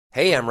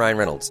Hey, I'm Ryan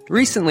Reynolds.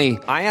 Recently,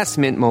 I asked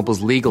Mint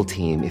Mobile's legal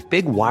team if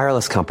big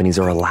wireless companies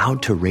are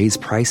allowed to raise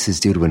prices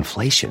due to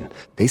inflation.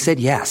 They said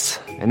yes.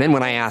 And then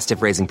when I asked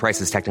if raising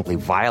prices technically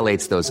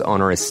violates those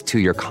onerous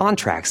two-year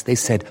contracts, they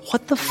said,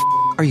 "What the f***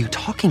 are you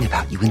talking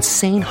about, you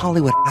insane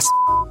Hollywood ass?"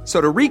 So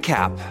to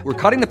recap, we're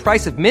cutting the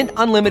price of Mint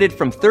Unlimited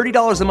from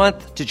 $30 a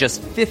month to just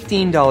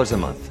 $15 a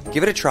month.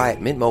 Give it a try at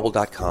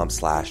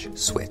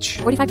mintmobile.com/switch.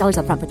 $45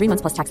 up front for 3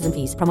 months plus taxes and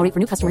fees. Promo rate for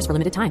new customers for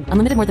limited time.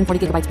 Unlimited more than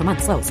 40 gigabytes per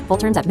month. Slows full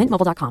terms at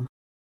mintmobile.com.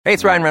 Hey,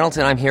 it's Ryan Reynolds,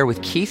 and I'm here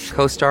with Keith,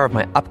 co-star of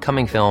my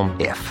upcoming film,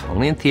 If,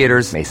 only in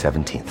theaters May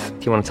 17th.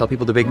 Do you want to tell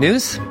people the big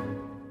news?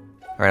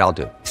 All right, I'll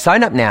do it.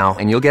 Sign up now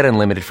and you'll get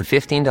unlimited for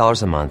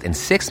 $15 a month and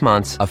 6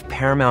 months of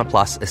Paramount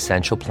Plus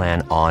Essential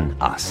Plan on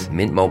us.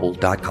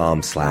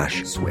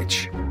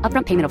 mintmobile.com/switch.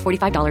 Upfront payment of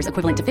 $45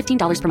 equivalent to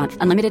 $15 per month.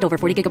 Unlimited over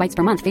 40 gigabytes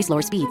per month. Face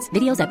lower speeds.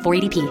 Videos at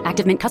 480p.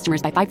 Active Mint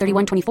customers by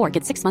 531.24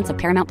 get 6 months of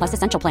Paramount Plus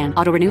Essential Plan.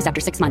 Auto renews after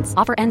 6 months.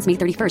 Offer ends May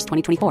 31st,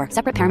 2024.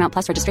 Separate Paramount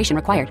Plus registration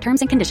required. Terms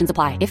and conditions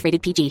apply if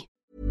rated PG.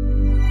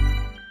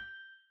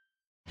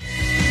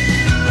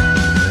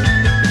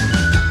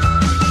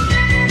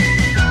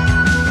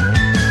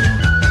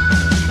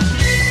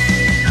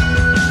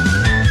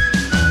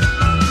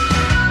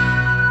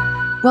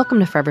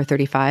 Welcome to Forever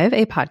 35,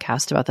 a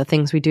podcast about the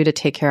things we do to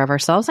take care of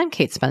ourselves. I'm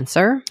Kate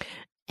Spencer.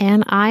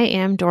 And I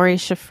am Dory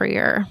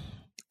Shafrir.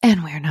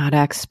 And we're not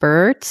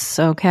experts,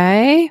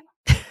 okay?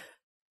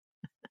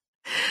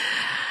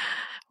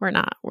 We're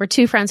not. We're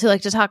two friends who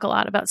like to talk a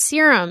lot about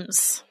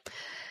serums.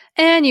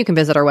 And you can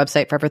visit our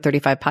website,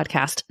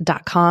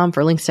 forever35podcast.com,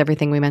 for links to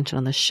everything we mentioned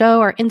on the show.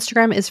 Our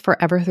Instagram is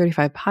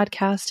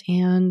Forever35Podcast,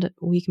 and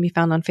we can be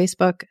found on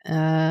Facebook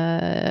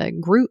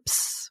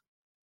groups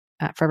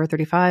at Forever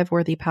 35,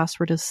 where the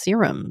password is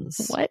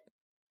serums. What?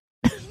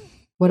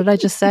 What did I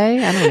just say?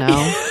 I don't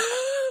know.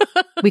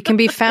 We can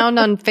be found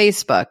on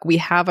Facebook. We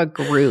have a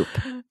group.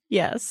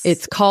 Yes.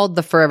 It's called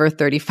the Forever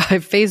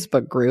 35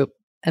 Facebook group,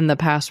 and the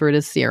password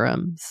is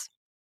serums.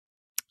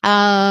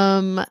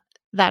 That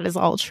is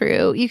all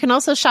true. You can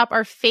also shop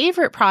our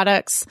favorite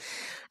products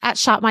at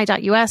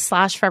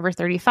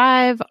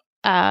shopmy.us/forever35.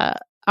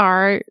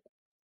 Our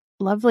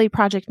lovely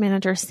project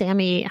manager,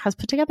 Sammy, has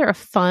put together a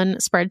fun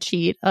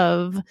spreadsheet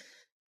of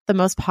the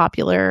most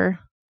popular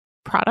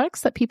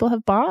products that people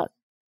have bought.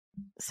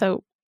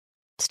 So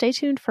stay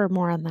tuned for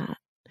more on that.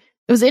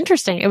 It was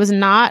interesting. It was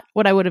not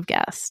what I would have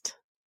guessed.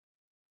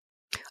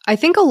 I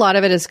think a lot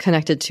of it is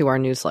connected to our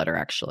newsletter,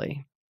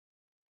 actually.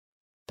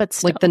 But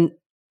still. Like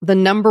the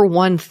number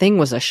one thing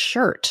was a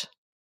shirt.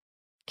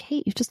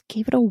 Kate, you just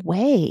gave it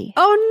away.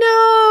 Oh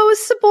no,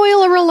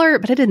 spoiler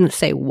alert, but I didn't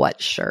say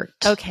what shirt.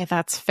 Okay,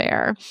 that's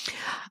fair.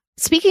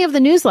 Speaking of the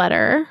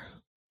newsletter,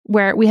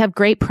 where we have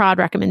great prod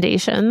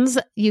recommendations,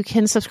 you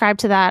can subscribe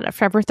to that at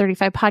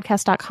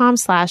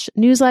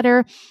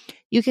forever35podcast.com/newsletter.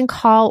 You can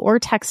call or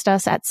text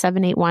us at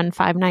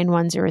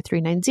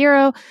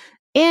 781-591-0390,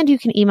 and you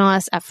can email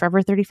us at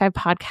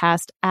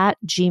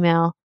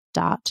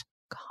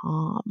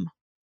forever35podcast@gmail.com.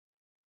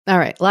 All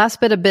right,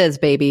 last bit of biz,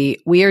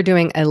 baby. We are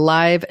doing a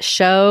live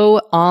show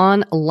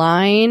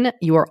online.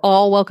 You are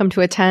all welcome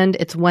to attend.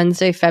 It's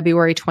Wednesday,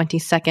 February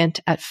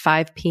 22nd at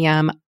 5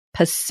 p.m.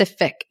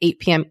 Pacific, 8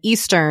 p.m.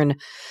 Eastern.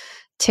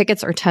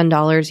 Tickets are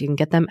 $10. You can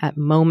get them at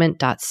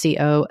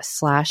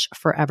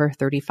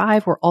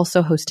moment.co/forever35. We're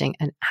also hosting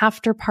an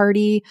after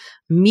party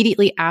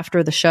immediately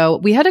after the show.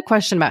 We had a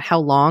question about how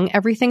long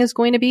everything is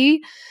going to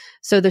be.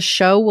 So the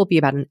show will be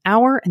about an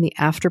hour and the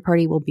after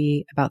party will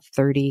be about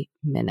 30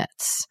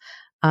 minutes.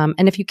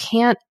 And if you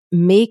can't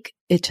make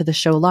it to the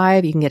show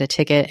live, you can get a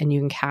ticket and you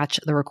can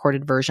catch the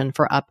recorded version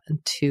for up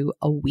to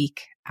a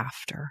week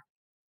after.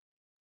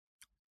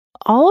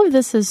 All of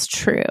this is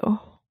true.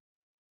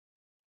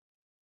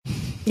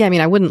 Yeah, I mean,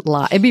 I wouldn't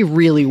lie. It'd be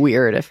really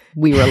weird if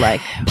we were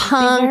like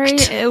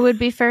punked. It would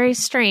be very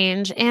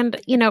strange.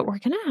 And, you know, we're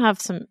going to have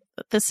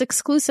this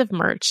exclusive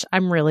merch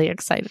I'm really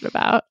excited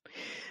about.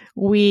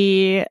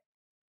 We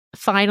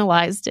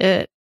finalized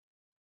it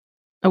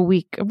a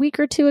week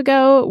or two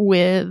ago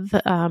with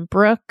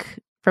Brooke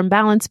from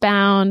Balance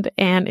Bound,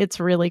 and it's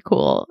really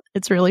cool.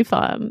 It's really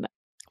fun.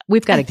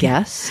 We've got a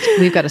guest.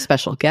 We've got a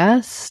special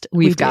guest.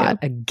 We've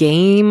got a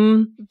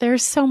game.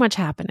 There's so much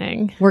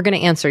happening. We're going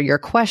to answer your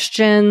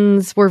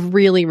questions. We're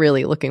really,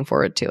 really looking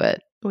forward to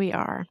it. We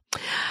are.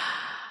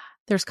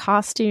 There's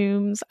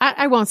costumes.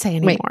 I won't say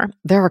any more.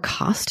 There are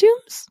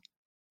costumes?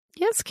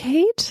 Yes,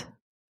 Kate.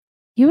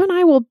 You and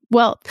I will,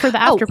 for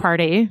the after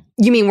party.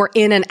 You mean we're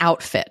in an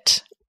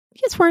outfit?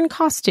 Yes, we're in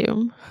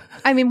costume.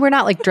 I mean, we're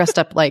not like dressed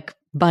up like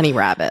bunny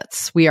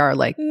rabbits. We are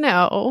like,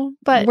 no,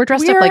 but we're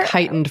dressed up like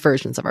heightened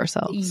versions of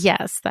ourselves.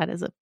 Yes, that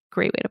is a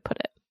great way to put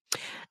it.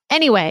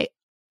 Anyway,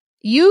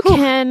 you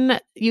can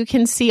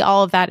see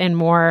all of that and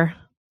more.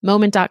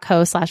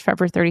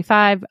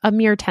 Moment.co/forever35, a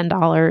mere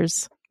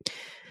 $10.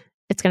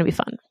 It's going to be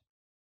fun.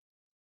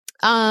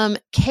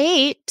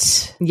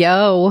 Kate.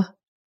 Yo.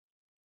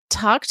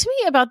 Talk to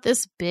me about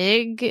this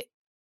big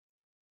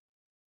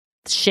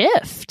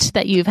shift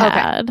that you've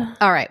had. Okay.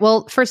 All right.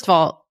 Well, first of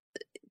all,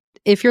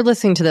 if you're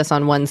listening to this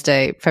on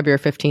Wednesday, February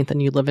 15th,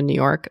 and you live in New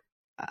York,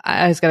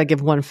 I just got to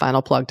give one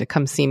final plug to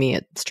come see me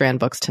at Strand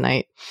Books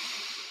tonight.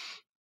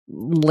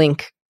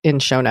 Link in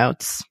show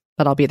notes,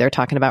 but I'll be there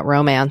talking about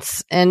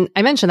romance. And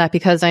I mention that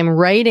because I'm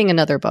writing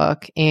another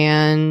book.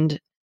 And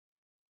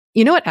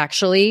you know what?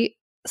 Actually,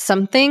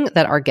 something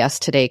that our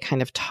guest today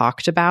kind of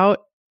talked about,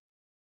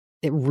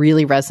 it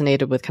really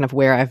resonated with kind of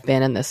where I've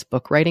been in this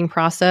book writing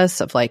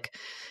process of like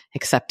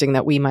accepting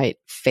that we might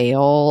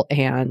fail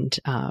and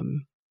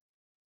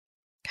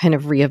kind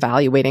of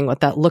reevaluating what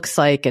that looks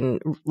like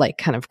and like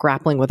kind of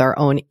grappling with our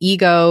own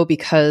ego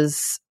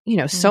because, you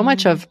know, so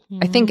much of,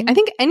 I think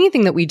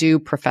anything that we do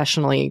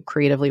professionally,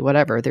 creatively,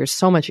 whatever, there's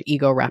so much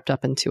ego wrapped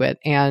up into it.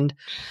 And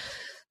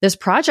this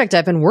project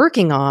I've been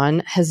working on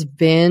has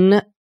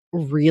been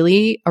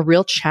really a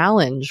real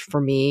challenge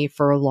for me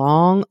for a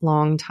long,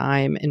 long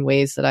time in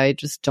ways that I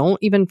just don't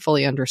even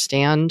fully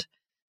understand.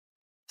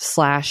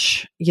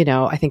 You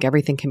know, I think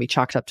everything can be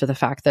chalked up to the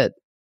fact that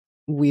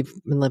we've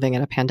been living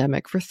in a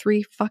pandemic for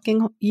 3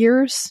 fucking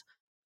years.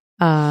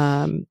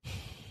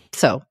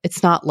 So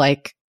it's not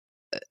like,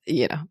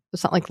 you know,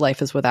 it's not like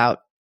life is without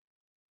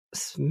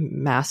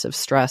massive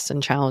stress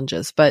and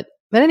challenges. But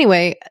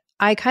anyway,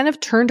 I kind of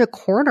turned a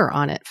corner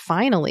on it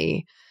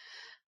finally,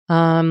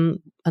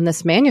 on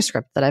this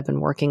manuscript that I've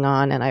been working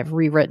on, and I've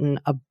rewritten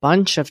a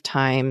bunch of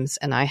times,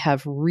 and I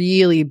have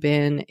really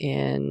been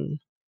in,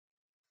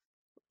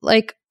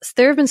 like,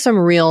 there have been some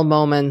real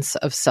moments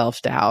of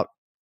self-doubt.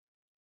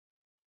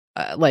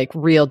 Like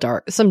real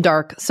dark,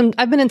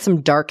 I've been in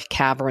some dark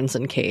caverns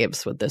and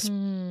caves with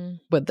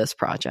this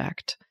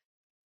project.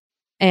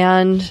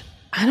 And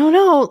I don't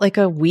know, like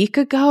a week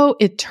ago,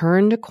 it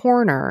turned a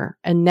corner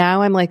and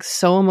now I'm like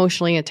so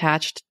emotionally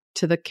attached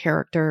to the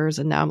characters.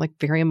 And now I'm like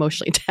very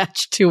emotionally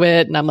attached to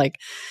it. And I'm like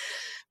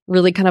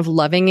really kind of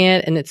loving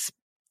it. And it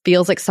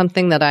feels like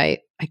something that I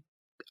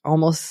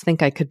almost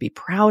think I could be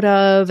proud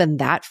of. And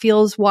that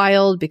feels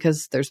wild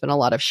because there's been a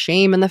lot of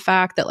shame in the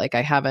fact that like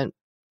I haven't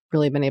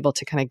really been able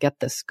to kind of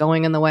get this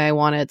going in the way I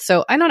wanted.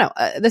 So I don't know.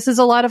 This is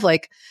a lot of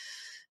like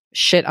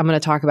shit I'm going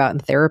to talk about in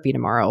therapy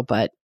tomorrow,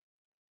 but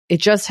it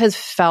just has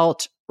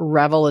felt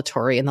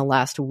revelatory in the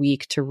last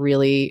week to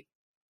really,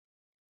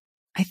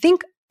 I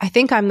think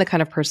I'm the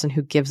kind of person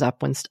who gives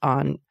up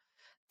on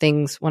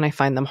things when I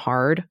find them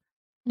hard.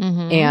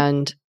 Mm-hmm.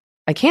 And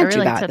I can't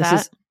do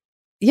that.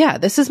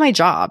 This is my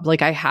job.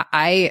 Like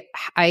I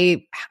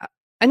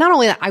not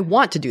only that, I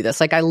want to do this,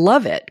 like I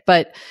love it,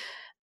 but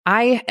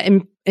I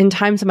am in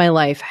times of my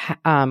life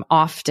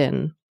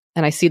often,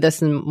 and I see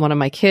this in one of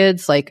my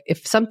kids, like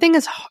if something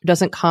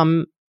doesn't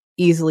come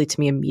easily to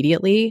me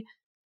immediately,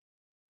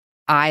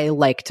 I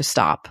like to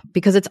stop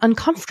because it's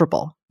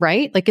uncomfortable,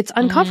 right? Like it's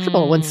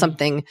uncomfortable when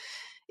something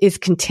is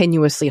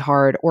continuously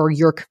hard or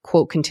you're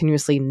quote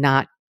continuously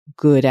not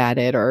good at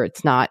it or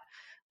it's not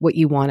what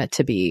you want it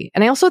to be.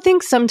 And I also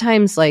think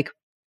sometimes like,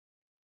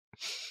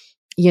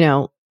 you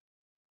know,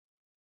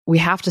 we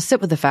have to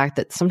sit with the fact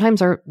that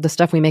sometimes the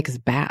stuff we make is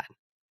bad.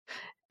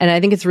 And I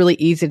think it's really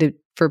easy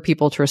for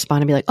people to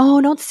respond and be like,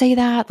 oh, don't say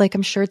that. Like,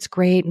 I'm sure it's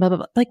great. Blah,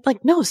 blah, blah.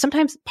 Like, no,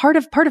 sometimes part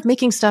of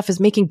making stuff is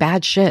making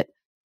bad shit,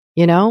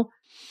 you know?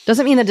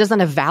 Doesn't mean it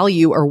doesn't have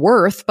value or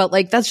worth, but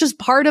like, that's just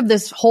part of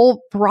this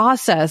whole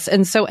process.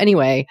 And so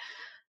anyway,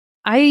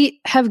 I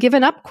have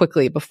given up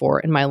quickly before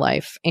in my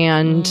life.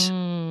 And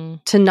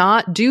to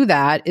not do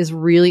that is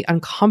really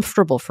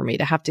uncomfortable for me,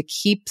 to have to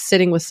keep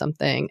sitting with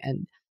something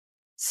and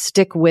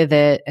stick with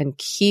it and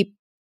keep,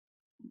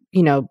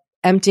 you know,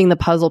 emptying the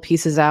puzzle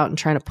pieces out and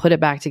trying to put it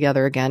back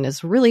together again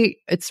it's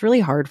really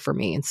hard for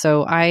me. And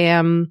so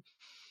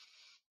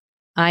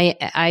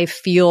I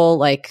feel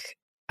like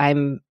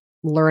I'm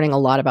learning a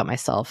lot about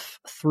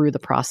myself through the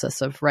process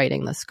of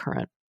writing this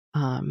current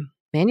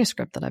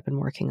manuscript that I've been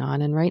working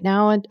on. And right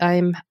now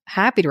I'm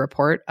happy to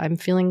report I'm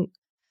feeling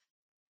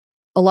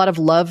a lot of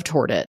love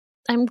toward it.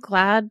 I'm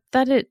glad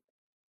that it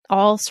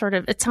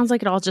sounds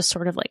like it all just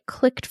sort of like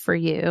clicked for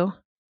you.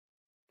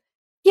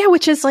 Yeah,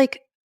 which is like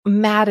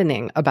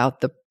maddening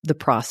about the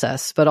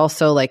process, but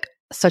also like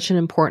such an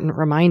important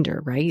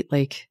reminder, right?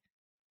 Like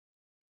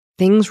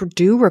things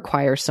do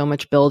require so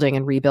much building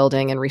and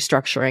rebuilding and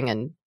restructuring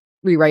and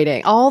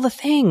rewriting, all the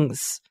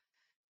things.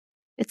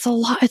 It's a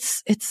lot.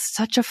 It's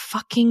such a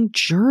fucking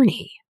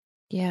journey.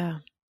 Yeah.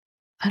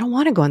 I don't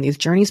want to go on these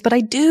journeys, but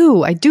I do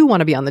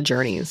want to be on the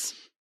journeys.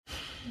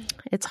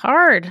 It's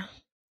hard.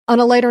 On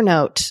a lighter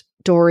note,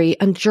 Doree,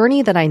 a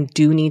journey that I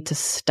do need to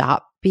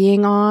stop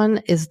being on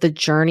is the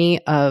journey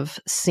of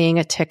seeing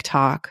a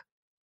TikTok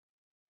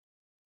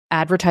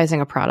advertising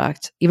a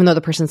product, even though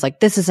the person's like,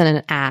 this isn't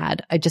an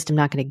ad. I just am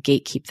not going to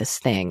gatekeep this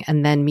thing.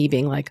 And then me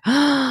being like,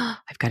 oh,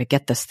 I've got to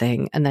get this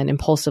thing. And then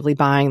impulsively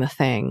buying the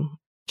thing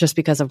just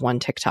because of one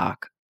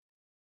TikTok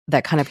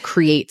that kind of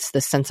creates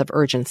this sense of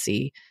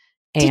urgency.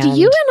 Did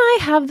you and I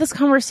have this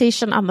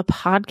conversation on the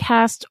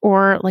podcast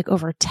or like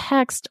over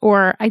text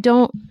or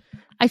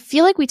I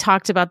feel like we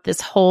talked about this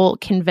whole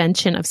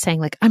convention of saying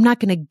like, I'm not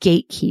going to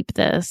gatekeep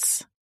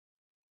this.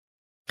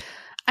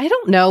 I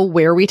don't know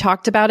where we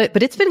talked about it,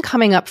 but it's been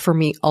coming up for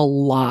me a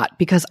lot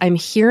because I'm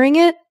hearing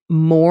it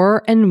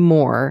more and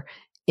more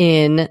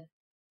in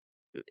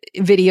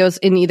videos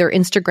in either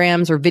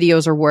Instagrams or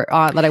videos or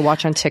that I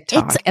watch on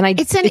TikTok.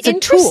 It's an interesting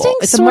tool.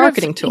 It's a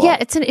marketing tool. Yeah,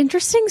 it's an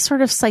interesting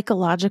sort of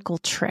psychological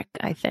trick,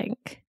 I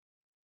think.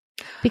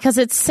 Because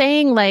it's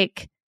saying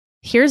like,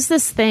 here's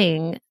this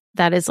thing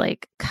that is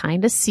like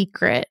kind of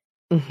secret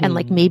and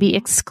like maybe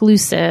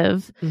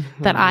exclusive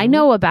that I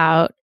know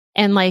about.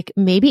 And like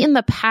maybe in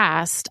the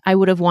past, I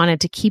would have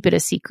wanted to keep it a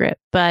secret,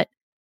 but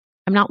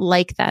I'm not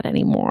like that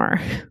anymore.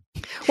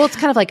 Well, it's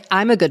kind of like,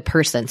 I'm a good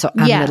person, so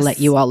I'm going to let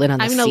you all in on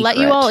this. I'm going to let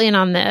you all in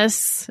on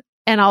this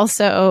and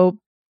also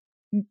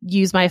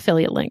use my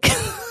affiliate link.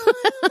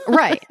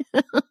 Right.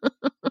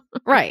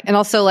 Right. And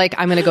also like,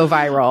 I'm going to go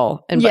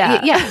viral. And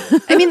yeah.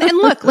 I mean, and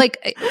look, like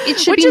it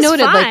should be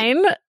noted.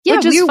 Fine. Like, yeah,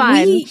 which is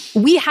fine.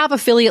 We have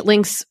affiliate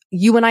links,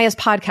 you and I as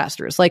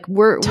podcasters, like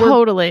we're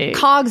totally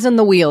cogs in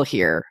the wheel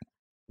here.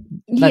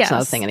 That's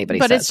not a thing anybody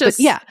says. It's just,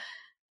 but yeah.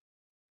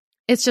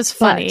 It's just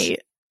funny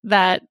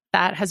that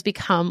has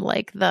become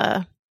like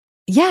the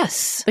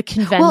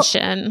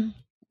convention.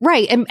 Well,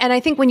 right. And I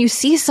think when you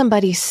see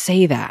somebody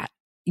say that,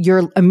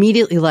 you're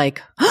immediately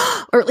like,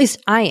 or at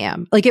least I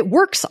am, like, it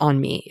works on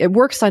me. It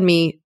works on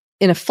me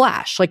in a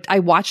flash. Like, I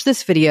watched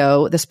this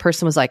video. This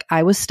person was like,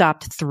 I was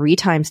stopped 3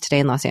 times today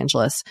in Los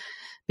Angeles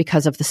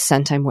because of the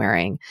scent I'm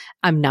wearing.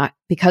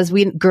 Because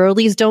we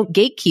girlies don't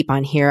gatekeep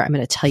on here. I'm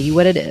going to tell you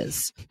what it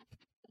is.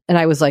 And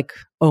I was like,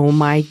 oh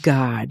my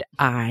God,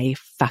 I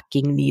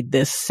fucking need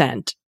this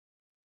scent.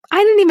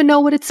 I didn't even know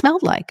what it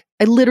smelled like.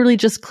 I literally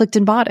just clicked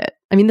and bought it.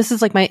 I mean, this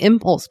is like my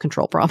impulse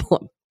control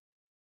problem.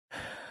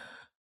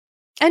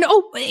 And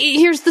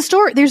here's the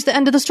story. There's the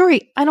end of the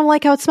story. I don't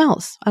like how it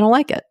smells. I don't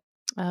like it.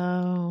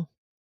 Oh.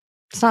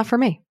 It's not for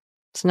me.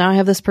 So now I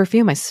have this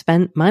perfume I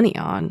spent money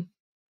on.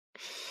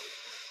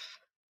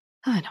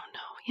 I don't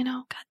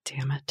know. God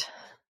damn it.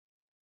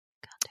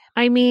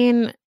 I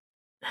mean,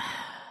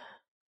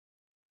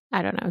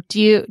 I don't know.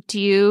 Do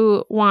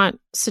you want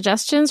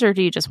suggestions or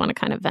do you just want to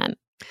kind of vent?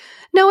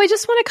 No, I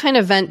just want to kind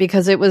of vent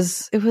because it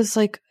was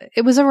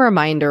a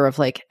reminder of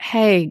like,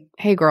 hey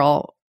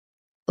girl,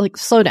 like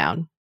slow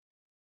down.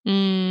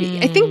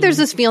 I think there's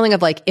this feeling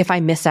of like, if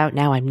I miss out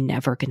now, I'm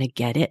never going to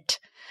get it.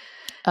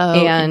 Oh,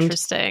 and,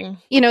 interesting.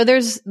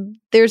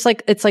 There's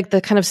like, it's like the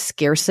kind of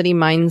scarcity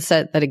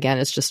mindset that again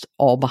is just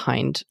all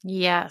behind.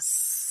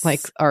 Yes.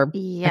 Like our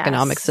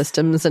economic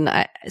systems. And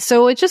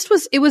so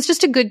it was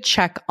just a good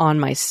check on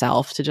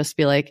myself to just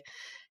be like,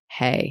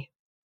 hey,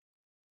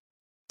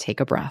 take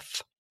a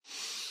breath.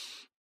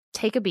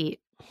 Take a beat.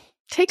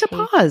 Take a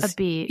pause. A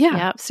beat. Yeah.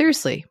 Yep.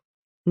 Seriously.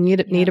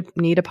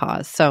 Need a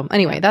pause. So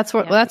anyway, that's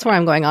where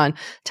I'm going on.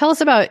 Tell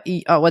us about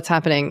what's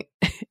happening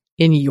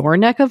in your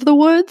neck of the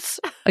woods.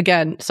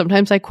 Again,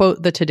 sometimes I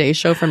quote the Today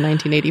Show from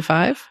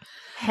 1985.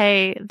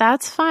 Hey,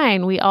 that's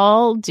fine. We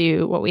all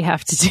do what we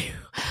have to do.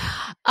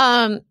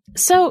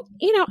 So,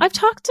 I've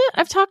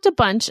talked a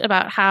bunch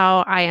about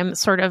how I am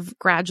sort of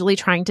gradually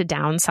trying to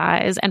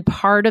downsize, and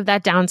part of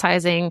that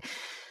downsizing,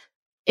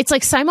 it's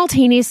like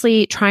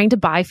simultaneously trying to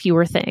buy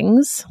fewer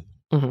things,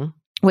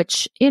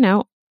 which,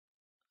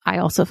 I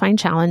also find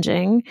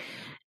challenging.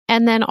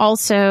 And then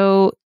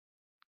also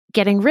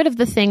getting rid of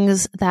the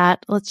things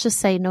that, let's just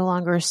say, no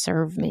longer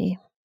serve me.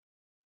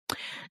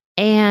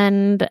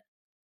 And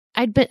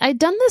I'd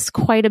done this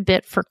quite a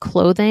bit for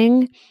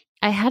clothing.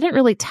 I hadn't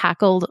really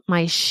tackled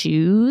my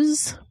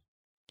shoes.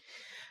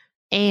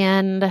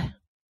 And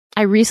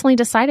I recently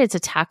decided to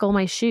tackle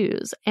my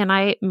shoes. And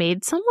I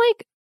made some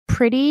like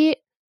pretty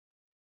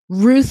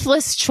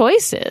ruthless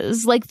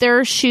choices. Like there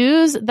are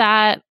shoes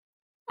that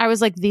I was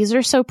like, these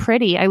are so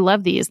pretty. I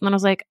love these. And then I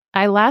was like,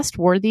 I last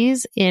wore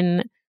these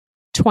in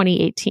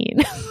 2018.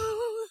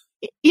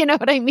 You know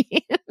what I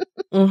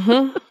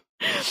mean?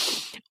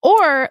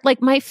 Or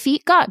like my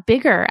feet got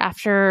bigger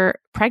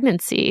after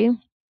pregnancy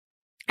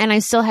and I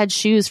still had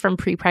shoes from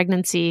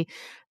pre-pregnancy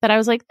that I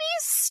was like,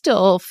 these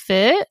still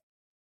fit.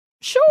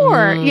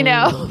 Sure.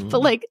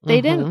 But like they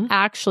didn't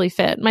actually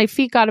fit. My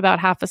feet got about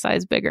half a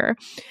size bigger.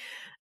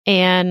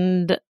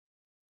 And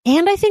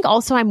I think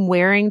also I'm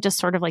wearing just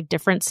sort of like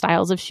different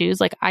styles of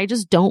shoes. Like I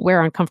just don't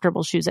wear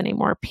uncomfortable shoes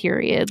anymore,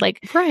 period. Like,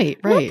 right.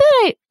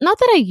 Not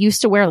that I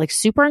used to wear like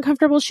super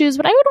uncomfortable shoes,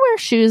 but I would wear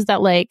shoes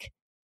that like,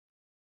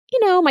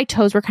 my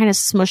toes were kind of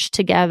smushed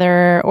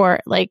together, or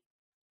like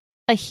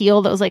a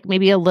heel that was like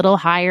maybe a little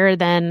higher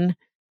than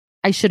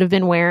I should have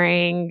been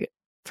wearing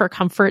for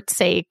comfort's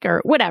sake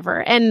or whatever.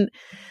 And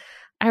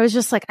I was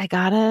just like, I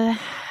gotta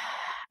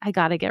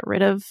get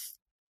rid of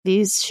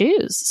these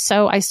shoes.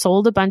 So I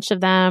sold a bunch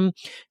of them,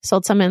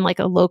 sold some in like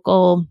a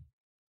local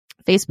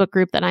Facebook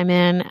group that I'm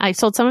in. I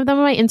sold some of them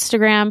on my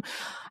Instagram.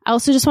 I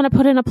also just want to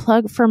put in a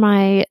plug for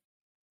my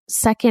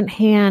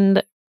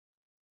secondhand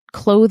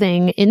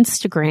clothing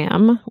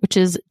Instagram, which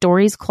is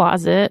Dory's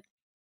Closet.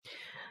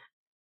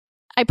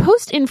 I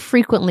post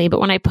infrequently, but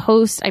when I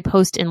post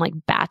in like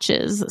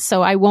batches.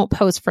 So I won't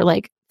post for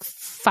like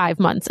 5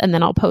 months and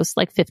then I'll post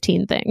like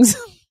 15 things.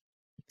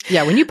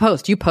 Yeah, when you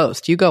post, you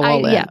go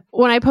all in. Yeah,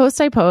 when I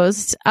post, I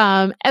post.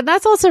 And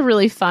that's also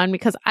really fun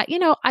because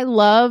I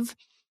love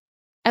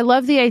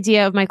the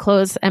idea of my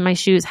clothes and my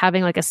shoes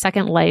having like a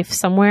second life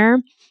somewhere.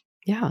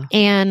 Yeah.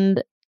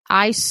 And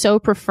I so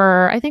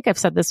prefer, I think I've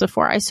said this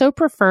before, I so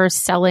prefer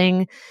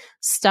selling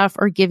stuff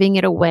or giving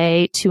it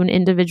away to an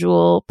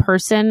individual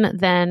person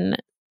than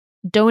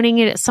donating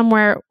it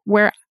somewhere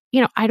where,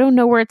 I don't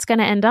know where it's going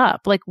to end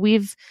up. Like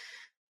we've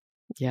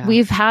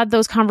had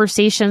those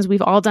conversations.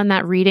 We've all done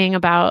that reading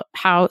about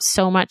how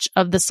so much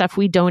of the stuff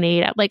we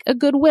donate at like a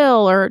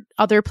Goodwill or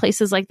other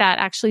places like that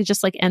actually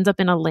just like ends up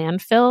in a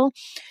landfill.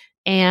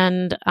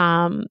 And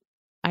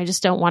I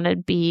just don't want to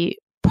be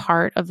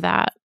part of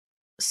that.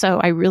 So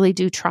I really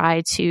do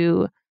try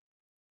to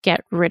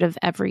get rid of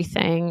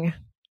everything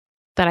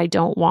that I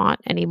don't want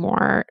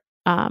anymore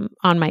on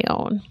my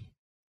own.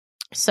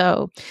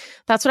 So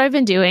that's what I've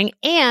been doing.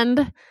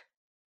 And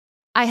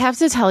I have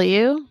to tell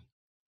you,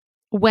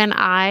 when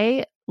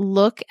I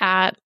look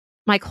at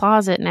my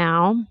closet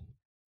now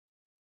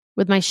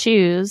with my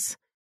shoes,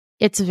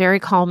 it's very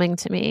calming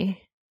to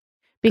me.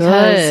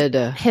 Because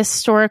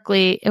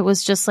historically, it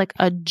was just like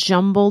a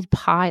jumbled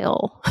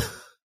pile.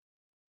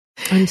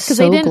 I'm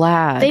so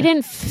glad. They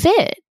didn't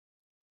fit.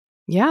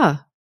 Yeah.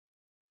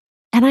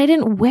 And I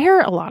didn't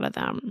wear a lot of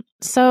them.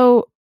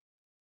 So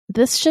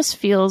this just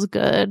feels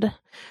good.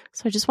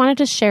 So I just wanted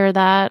to share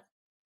that.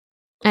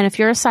 And if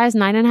you're a size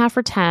 9.5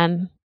 or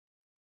 10,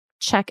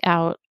 check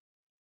out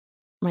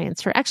my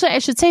Instagram. Actually, I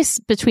should say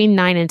between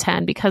 9 and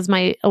 10 because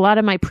a lot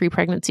of my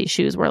pre-pregnancy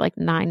shoes were like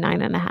 9,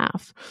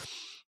 9.5.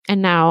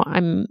 And now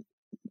I'm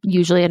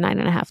usually a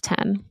 9.5,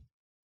 10.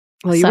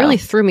 Well, you really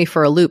threw me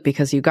for a loop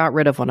because you got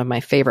rid of one of my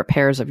favorite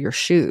pairs of your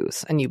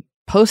shoes and you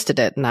posted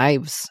it and I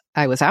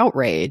was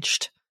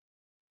outraged.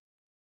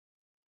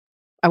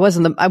 I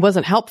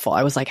wasn't helpful.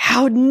 I was like,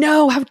 how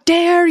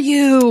dare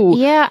you?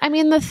 Yeah. I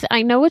mean,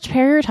 I know which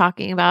pair you're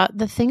talking about.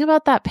 The thing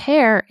about that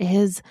pair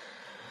is,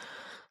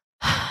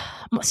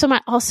 so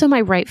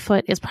my right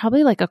foot is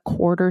probably like a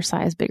quarter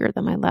size bigger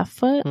than my left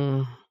foot.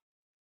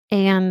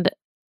 And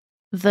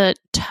the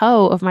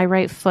toe of my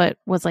right foot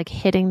was like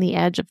hitting the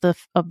edge of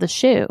the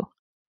shoe.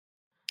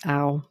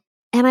 Ow.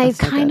 And I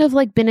kind of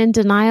like been in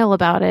denial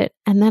about it.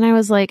 And then I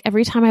was like,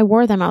 every time I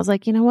wore them, I was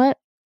like, you know what?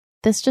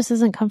 This just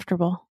isn't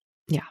comfortable.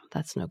 Yeah,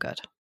 that's no good.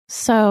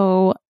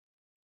 So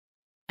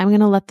I'm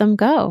going to let them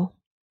go.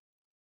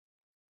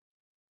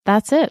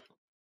 That's it.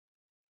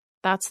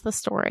 That's the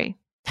story.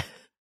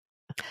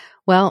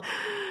 Well,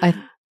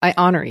 I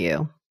honor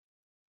you.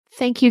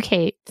 Thank you,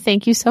 Kate.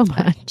 Thank you so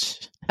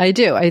much. I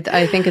do.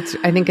 I think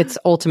it's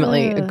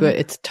ultimately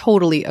it's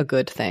totally a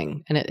good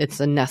thing. And it's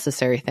a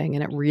necessary thing.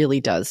 And it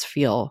really does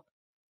feel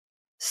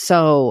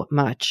so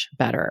much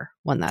better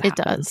when that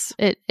happens.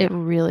 It does. It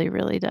really,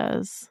 really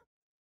does.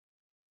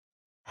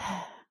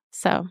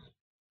 So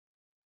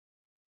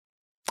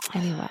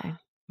anyway,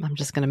 I'm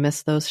just going to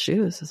miss those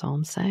shoes is all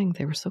I'm saying.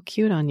 They were so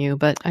cute on you,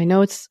 but I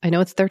know it's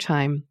their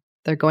time.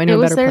 They're going to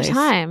a better place.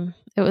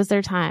 It was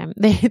their time.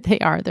 They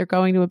are. They're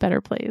going to a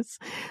better place.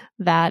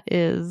 That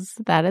is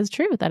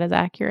true. That is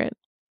accurate.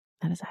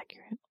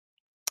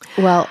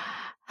 Well,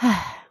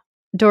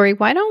 Doree,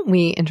 why don't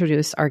we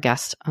introduce our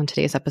guest on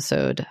today's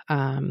episode?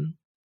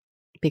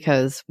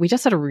 Because we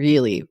just had a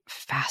really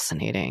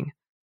fascinating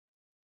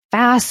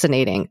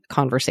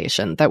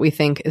conversation that we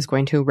think is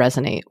going to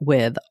resonate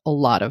with a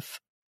lot of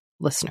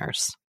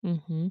listeners.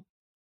 Mm-hmm.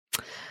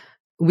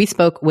 We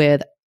spoke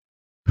with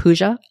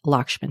Pooja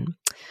Lakshman.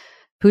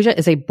 Pooja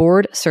is a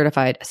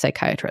board-certified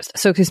psychiatrist.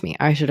 So, excuse me,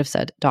 I should have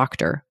said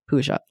Dr.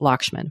 Pooja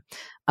Lakshman.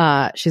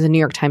 She's a New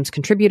York Times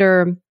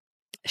contributor.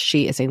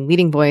 She is a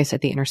leading voice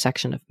at the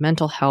intersection of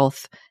mental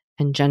health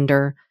and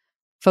gender,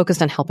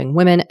 focused on helping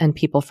women and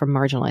people from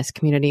marginalized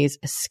communities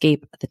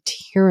escape the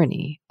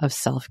tyranny of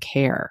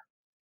self-care,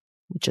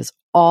 which is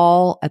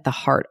all at the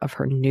heart of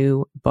her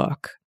new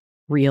book,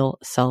 Real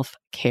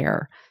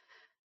Self-Care.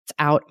 It's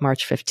out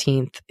March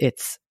 15th.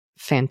 It's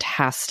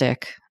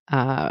fantastic.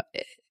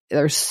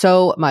 There's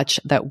so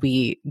much that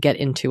we get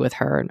into with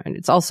her. And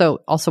it's also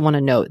want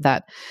to note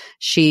that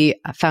she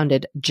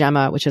founded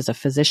Gemma, which is a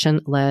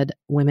physician-led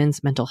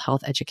women's mental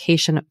health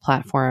education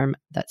platform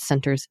that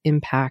centers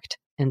impact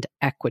and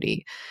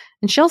equity.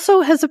 And she also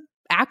has an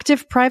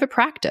active private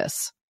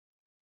practice.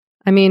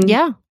 I mean,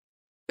 yeah.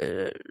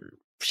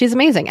 She's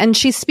amazing. And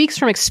she speaks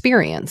from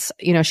experience.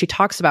 You know, she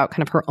talks about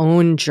kind of her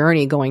own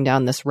journey going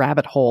down this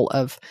rabbit hole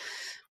of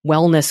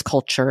wellness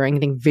culture and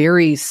getting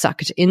very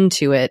sucked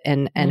into it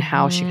and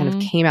how she kind of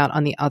came out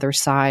on the other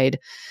side,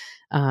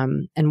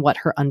 and what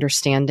her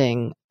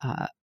understanding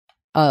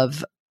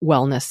of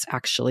wellness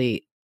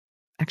actually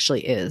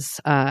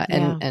is.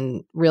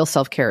 And Real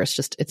Self-Care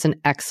is it's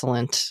an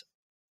excellent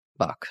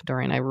book.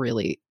 Doree and I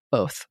really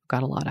both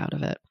got a lot out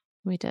of it.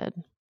 We did.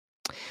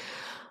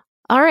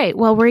 All right.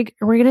 Well, we're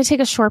going to take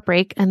a short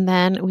break and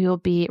then we will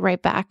be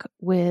right back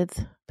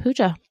with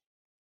Pooja.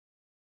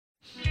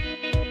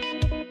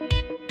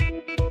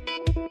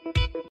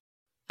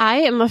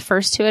 I am the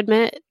first to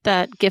admit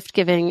that gift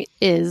giving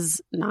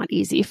is not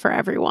easy for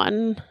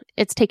everyone.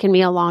 It's taken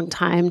me a long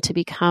time to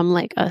become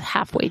like a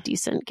halfway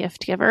decent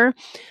gift giver.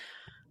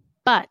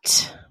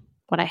 But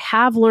what I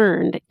have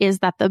learned is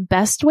that the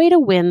best way to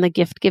win the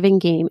gift giving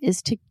game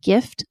is to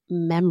gift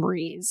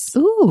memories.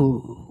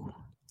 Ooh.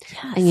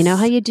 Yes. And you know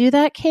how you do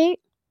that, Kate?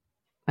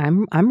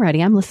 I'm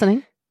ready. I'm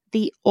listening.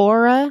 The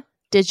Aura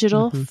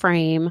digital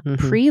frame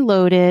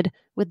preloaded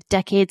with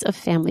decades of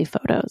family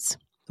photos.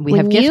 We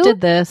have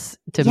gifted this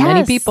to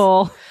many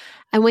people.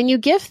 And when you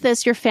gift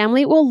this, your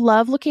family will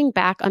love looking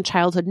back on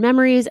childhood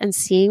memories and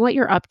seeing what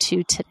you're up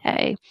to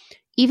today.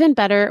 Even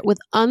better, with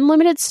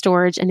unlimited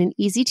storage and an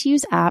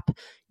easy-to-use app,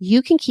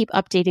 you can keep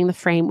updating the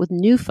frame with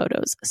new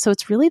photos. So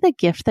it's really the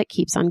gift that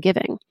keeps on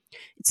giving.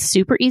 It's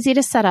super easy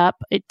to set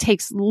up. It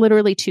takes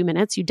literally 2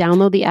 minutes. You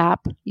download the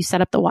app, you set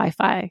up the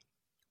Wi-Fi.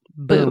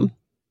 Boom.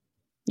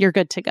 You're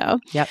good to go.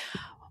 Yep.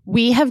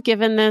 We have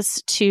given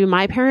this to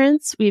my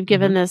parents. We've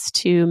given this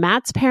to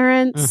Matt's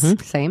parents.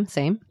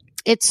 Same.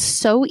 It's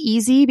so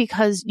easy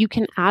because you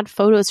can add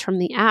photos from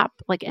the app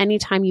like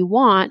anytime you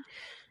want.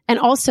 And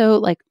also,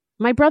 like,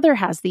 my brother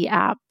has the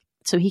app,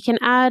 so he can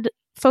add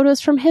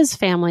photos from his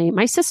family.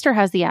 My sister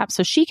has the app,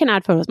 so she can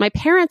add photos. My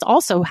parents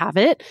also have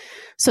it,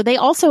 so they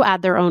also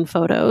add their own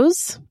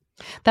photos.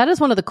 That is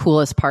one of the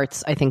coolest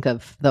parts, I think,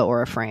 of the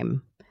Aura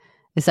frame,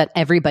 is that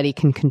everybody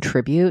can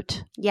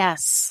contribute.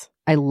 Yes.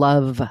 I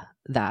love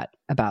that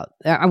about,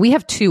 we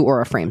have 2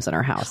 Aura frames in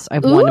our house. I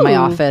have one in my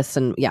office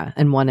and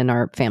one in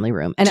our family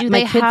room. And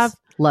my kids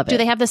love it. Do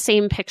they have the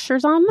same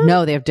pictures on them?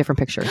 No, they have different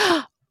pictures.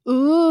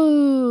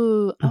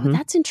 Ooh. Oh,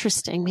 that's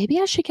interesting.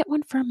 Maybe I should get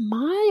one for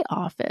my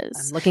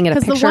office. I'm looking at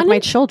a picture of my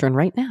children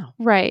right now.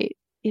 Right.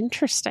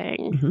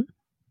 Interesting.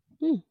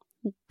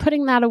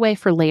 Putting that away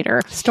for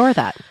later. Store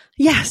that.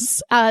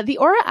 Yes. The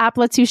Aura app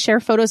lets you share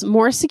photos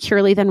more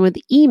securely than with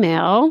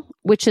email,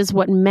 which is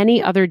what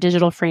many other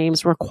digital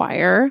frames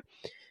require.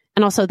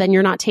 And also then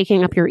you're not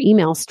taking up your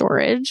email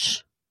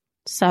storage.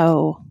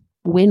 So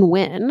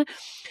win-win.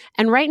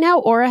 And right now,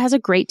 Aura has a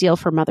great deal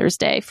for Mother's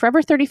Day.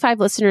 Forever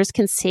 35 listeners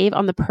can save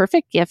on the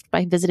perfect gift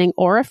by visiting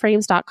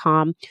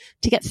auraframes.com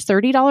to get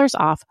 $30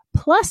 off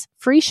plus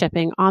free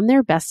shipping on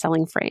their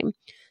best-selling frame.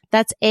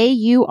 That's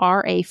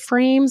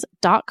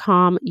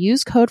auraframes.com.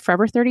 Use code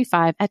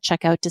Forever35 at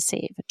checkout to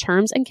save.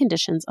 Terms and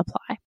conditions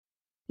apply.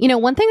 You know,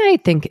 one thing I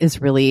think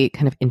is really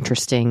kind of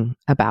interesting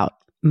about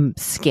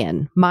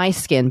skin, my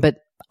skin, but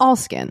all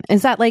skin,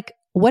 is that like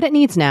what it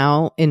needs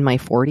now in my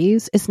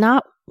 40s is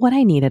not what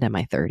I needed in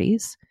my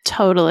 30s.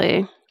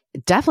 Totally.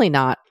 Definitely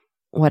not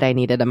what I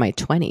needed in my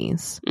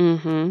 20s.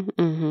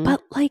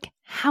 But like,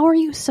 how are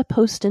you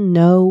supposed to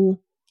know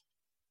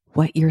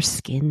what your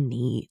skin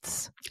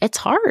needs? It's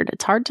hard.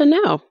 It's hard to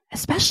know.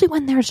 Especially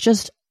when there's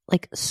just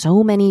like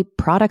so many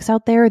products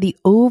out there. The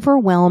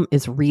overwhelm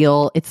is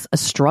real. It's a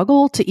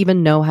struggle to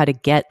even know how to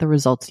get the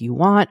results you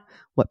want,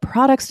 what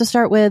products to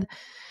start with.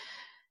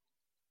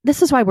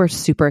 This is why we're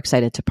super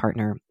excited to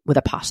partner with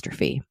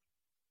Apostrophe.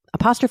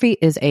 Apostrophe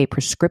is a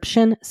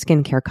prescription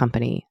skincare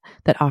company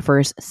that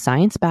offers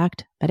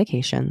science-backed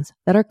medications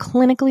that are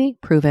clinically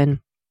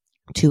proven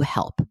to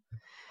help.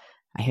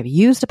 I have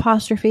used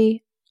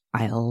Apostrophe.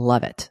 I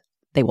love it.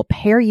 They will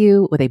pair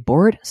you with a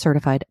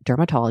board-certified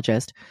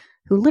dermatologist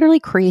who literally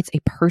creates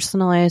a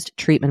personalized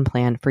treatment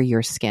plan for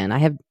your skin. I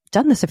have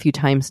done this a few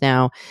times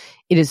now.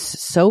 It is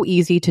so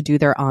easy to do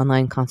their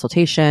online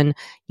consultation.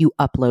 You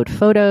upload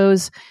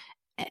photos.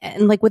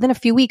 And like within a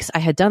few weeks, I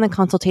had done the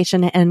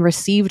consultation and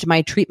received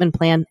my treatment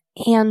plan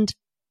and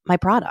my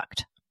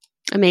product.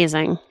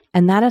 Amazing.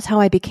 And that is how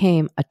I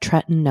became a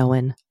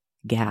tretinoin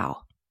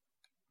gal.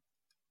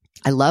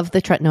 I love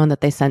the tretinoin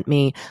that they sent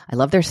me. I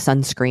love their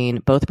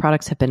sunscreen. Both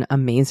products have been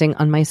amazing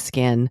on my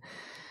skin.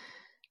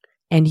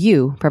 And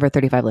you, Forever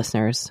 35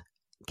 listeners,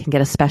 can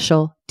get a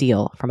special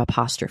deal from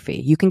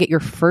Apostrophe. You can get your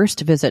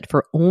first visit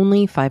for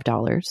only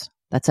 $5.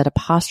 That's at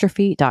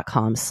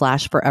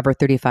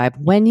apostrophe.com/forever35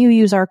 when you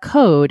use our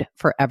code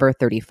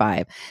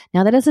forever35.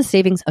 Now that is a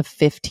savings of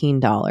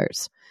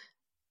 $15.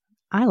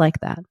 I like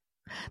that.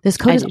 This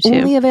code is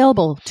only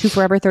available to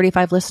Forever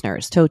 35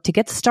 listeners. So to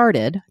get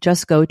started,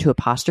 just go to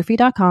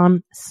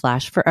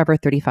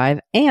apostrophe.com/forever35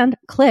 and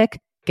click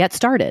Get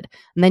Started.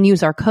 And then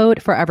use our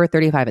code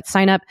Forever35 at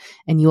sign up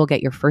and you will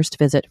get your first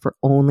visit for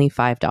only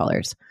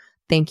 $5.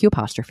 Thank you,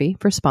 Apostrophe,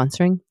 for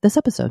sponsoring this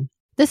episode.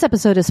 This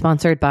episode is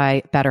sponsored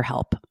by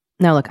BetterHelp.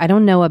 Now, look, I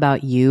don't know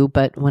about you,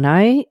 but when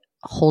I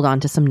hold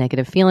on to some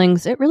negative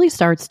feelings, it really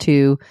starts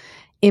to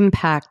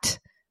impact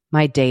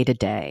my day to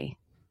day.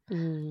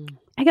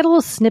 I get a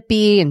little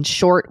snippy and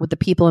short with the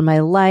people in my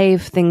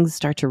life. Things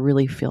start to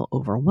really feel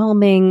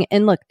overwhelming.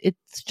 And look,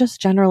 it's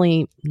just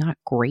generally not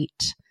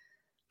great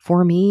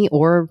for me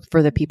or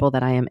for the people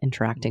that I am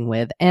interacting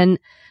with. And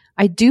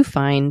I do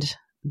find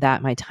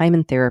that my time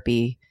in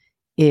therapy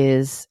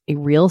is a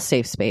real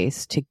safe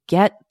space to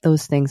get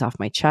those things off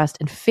my chest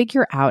and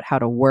figure out how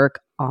to work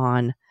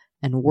on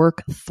and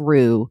work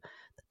through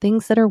the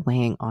things that are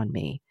weighing on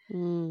me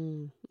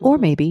or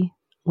maybe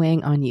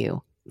weighing on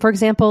you. For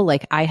example,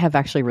 like I have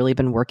actually really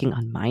been working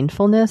on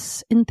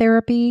mindfulness in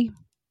therapy.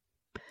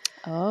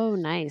 Oh,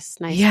 nice.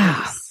 Yeah.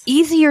 Nice.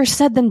 Easier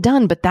said than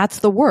done, but that's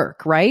the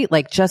work, right?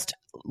 Like just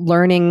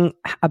learning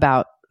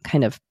about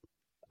kind of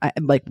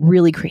like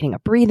really creating a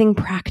breathing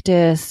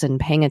practice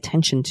and paying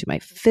attention to my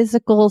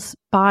physical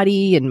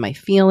body and my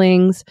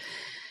feelings.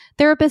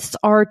 Therapists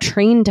are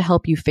trained to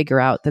help you figure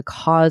out the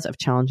cause of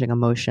challenging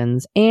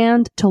emotions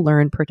and to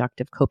learn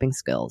productive coping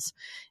skills.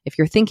 If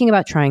you're thinking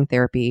about trying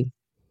therapy,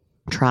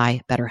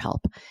 try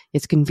BetterHelp.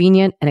 It's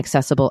convenient and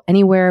accessible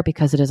anywhere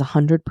because it is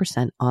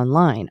 100%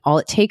 online. All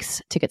it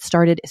takes to get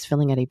started is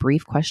filling out a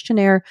brief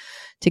questionnaire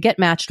to get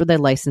matched with a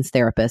licensed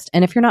therapist.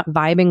 And if you're not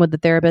vibing with the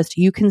therapist,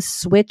 you can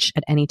switch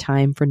at any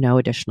time for no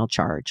additional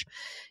charge.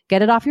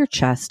 Get it off your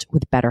chest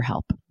with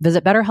BetterHelp.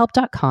 Visit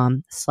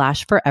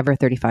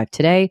BetterHelp.com/forever35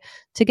 today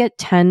to get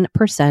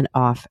 10%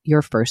 off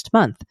your first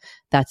month.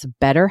 That's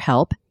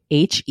BetterHelp,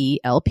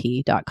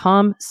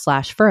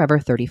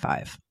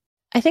 HELP.com/forever35.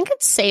 I think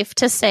it's safe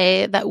to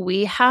say that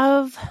we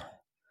have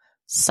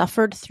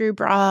suffered through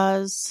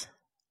bras.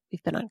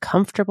 We've been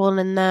uncomfortable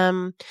in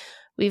them.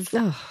 We've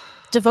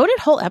devoted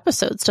whole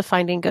episodes to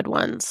finding good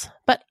ones.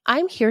 But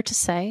I'm here to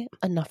say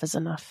enough is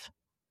enough.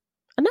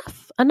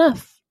 Enough.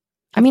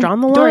 I've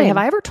drawn the line. Doree, have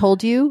I ever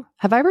told you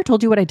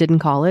what I did in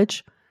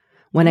college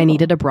when I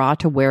needed a bra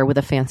to wear with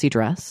a fancy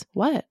dress?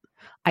 What?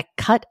 I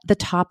cut the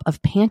top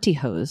of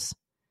pantyhose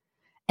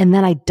and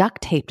then I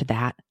duct taped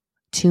that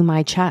to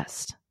my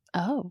chest.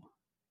 Oh.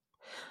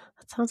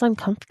 Sounds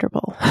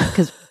uncomfortable.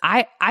 Because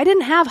I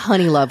didn't have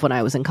Honey Love when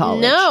I was in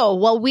college. No.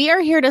 Well, we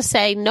are here to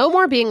say no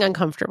more being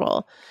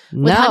uncomfortable.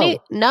 With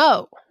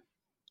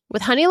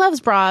Honey Love's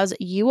bras,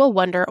 you will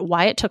wonder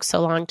why it took so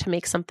long to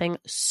make something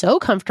so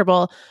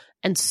comfortable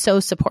and so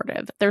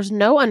supportive. There's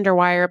no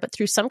underwire, but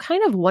through some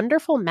kind of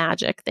wonderful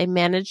magic, they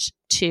managed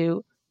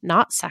to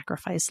not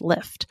sacrifice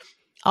lift,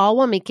 all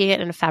while making it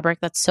in a fabric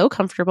that's so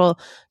comfortable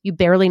you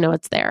barely know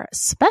it's there,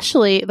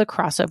 especially the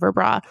crossover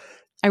bra.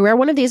 I wear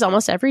one of these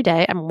almost every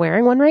day. I'm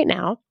wearing one right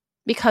now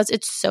because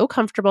it's so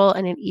comfortable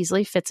and it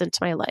easily fits into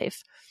my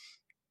life.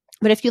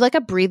 But if you like a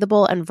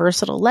breathable and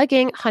versatile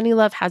legging, Honey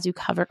Love has you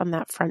covered on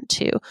that front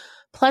too.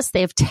 Plus,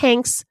 they have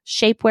tanks,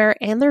 shapewear,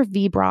 and their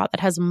V-bra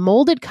that has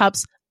molded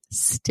cups,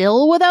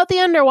 still without the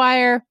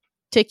underwire,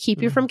 to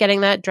keep you from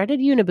getting that dreaded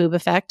uniboob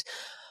effect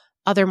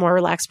other more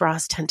relaxed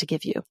bras tend to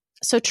give you.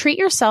 So treat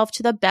yourself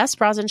to the best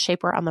bras and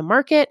shapewear on the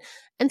market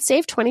and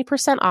save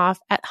 20% off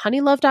at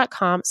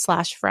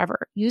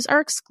honeylove.com/forever. Use our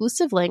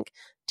exclusive link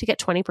to get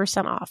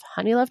 20% off,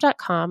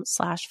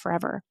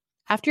 honeylove.com/forever.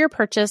 After your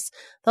purchase,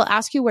 they'll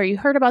ask you where you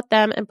heard about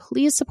them, and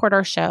please support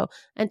our show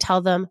and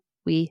tell them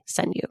we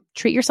send you.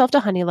 Treat yourself to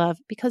Honey Love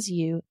because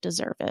you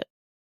deserve it.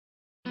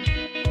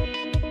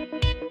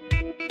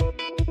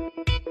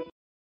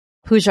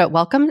 Pooja,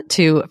 welcome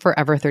to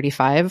Forever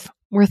 35.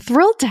 We're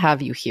thrilled to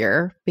have you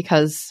here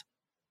because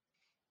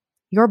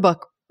your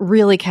book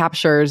really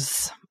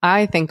captures,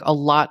 I think, a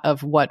lot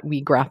of what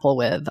we grapple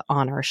with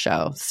on our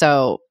show.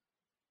 So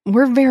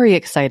we're very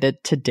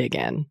excited to dig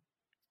in.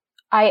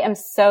 I am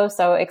so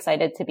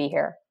excited to be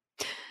here.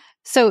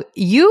 So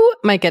you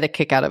might get a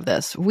kick out of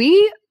this.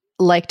 We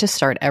like to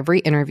start every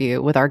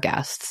interview with our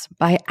guests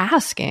by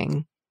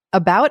asking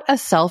about a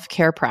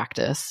self-care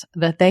practice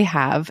that they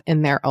have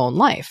in their own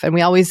life. And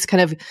we always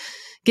kind of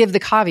give the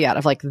caveat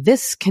of like,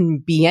 this can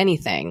be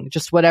anything,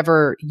 just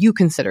whatever you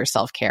consider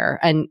self-care.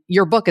 And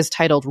your book is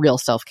titled Real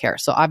Self-Care.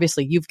 So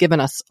obviously you've given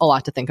us a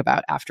lot to think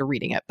about after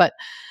reading it. But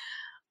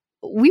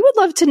we would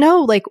love to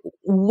know, like,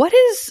 what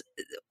does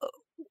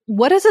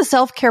a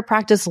self-care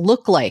practice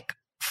look like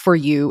for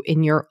you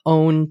in your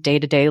own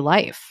day-to-day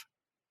life?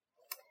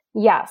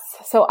 Yes.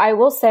 So I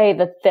will say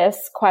that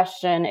this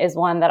question is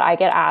one that I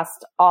get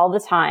asked all the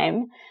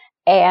time,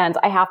 and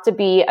I have to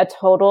be a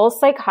total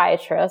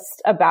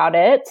psychiatrist about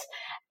it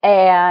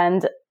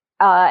and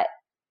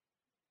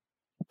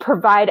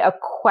provide a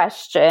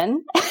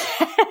question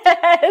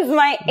as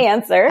my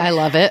answer. I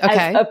love it. Okay.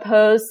 As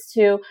opposed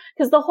to,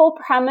 because the whole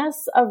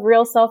premise of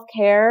real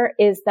self-care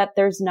is that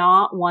there's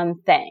not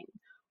one thing,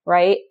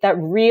 right? That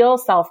real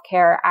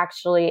self-care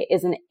actually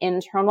is an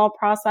internal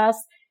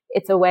process.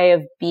 It's a way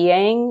of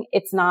being.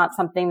 It's not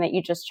something that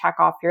you just check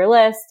off your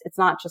list. It's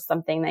not just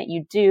something that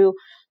you do.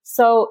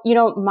 So,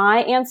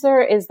 my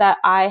answer is that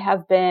I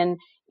have been,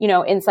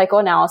 in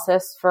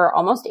psychoanalysis for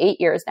almost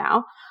 8 years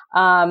now,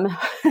 and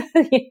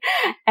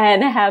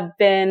have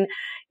been,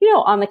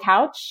 on the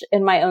couch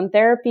in my own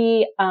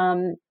therapy.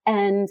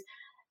 And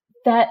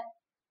that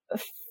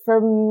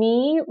for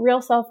me,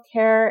 real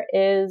self-care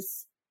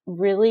is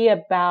really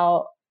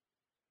about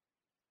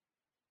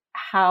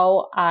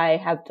how I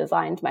have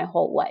designed my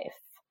whole life.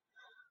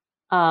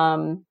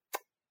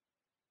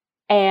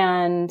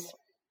 And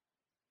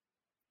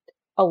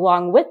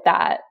along with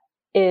that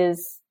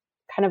is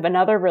kind of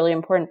another really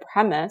important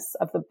premise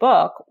of the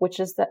book, which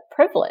is that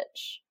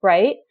privilege,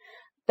 right?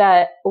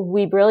 That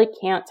we really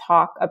can't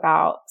talk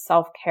about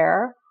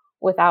self-care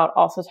without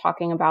also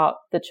talking about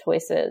the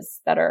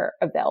choices that are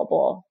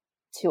available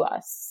to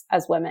us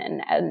as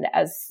women and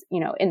as,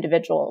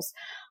 individuals.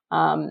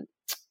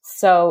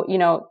 So,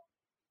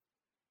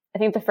 I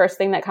think the first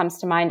thing that comes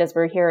to mind as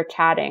we're here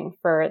chatting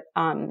for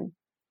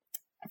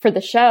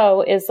the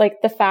show is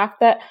like the fact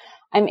that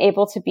I'm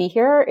able to be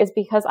here is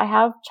because I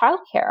have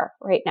childcare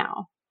right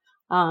now,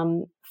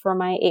 for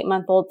my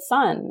 8-month-old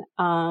son.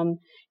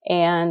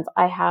 And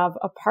I have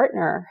a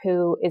partner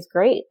who is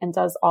great and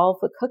does all of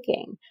the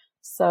cooking.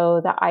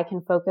 so that I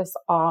can focus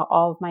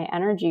all of my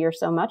energy, or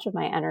so much of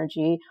my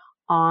energy,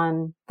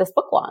 on this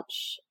book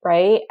launch,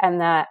 right?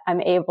 And that I'm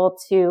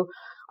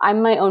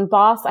my own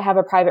boss. I have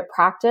a private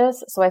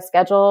practice, so I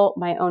schedule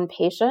my own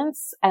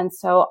patients. And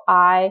so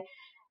I'm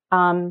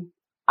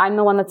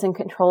the one that's in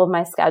control of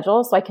my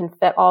schedule, so I can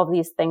fit all of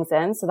these things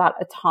in. So that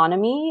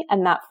autonomy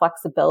and that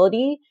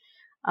flexibility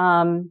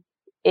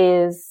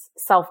is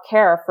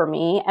self-care for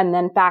me. And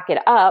then back it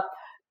up,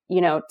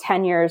 5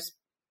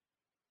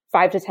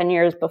 to 10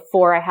 years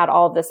before I had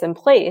all of this in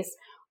place,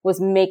 was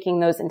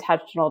making those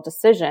intentional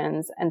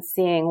decisions and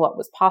seeing what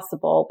was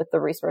possible with the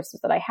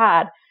resources that I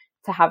had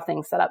to have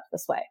things set up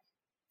this way.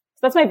 So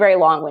that's my very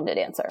long-winded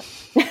answer.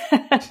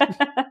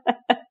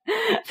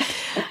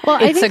 Well,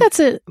 I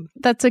think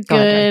that's a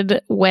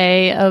good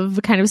way of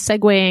kind of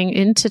segueing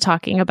into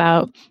talking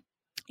about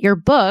your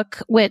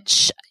book,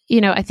 which,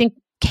 I think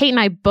Kate and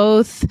I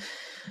both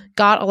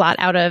got a lot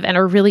out of and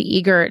are really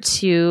eager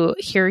to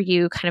hear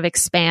you kind of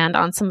expand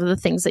on some of the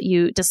things that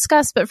you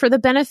discussed. But for the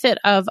benefit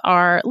of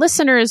our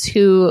listeners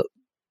who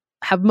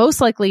have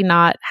most likely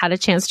not had a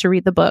chance to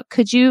read the book,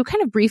 could you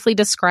kind of briefly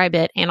describe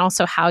it and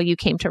also how you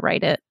came to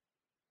write it?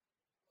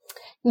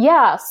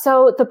 Yeah.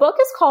 So the book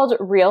is called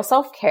Real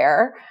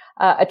Self-Care,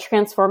 a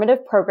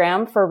transformative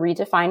program for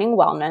redefining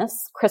wellness,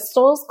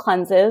 crystals,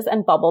 cleanses,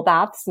 and bubble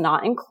baths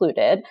not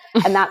included.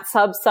 And that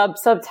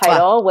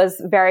subtitle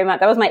was very much,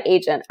 that was my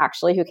agent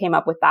actually who came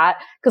up with that.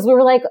 Cause we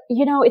were like,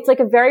 it's like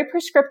a very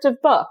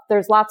prescriptive book.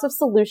 There's lots of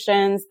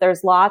solutions.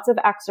 There's lots of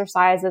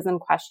exercises and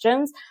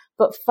questions,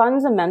 but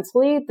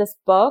fundamentally this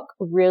book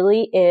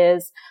really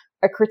is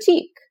a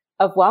critique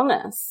of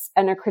wellness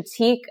and a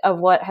critique of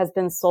what has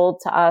been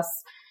sold to us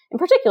in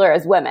particular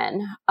as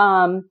women.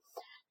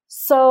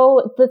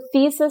 So the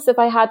thesis, if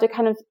I had to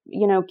kind of,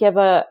 give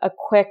a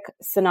quick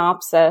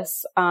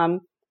synopsis,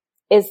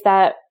 is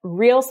that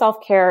real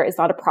self-care is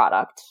not a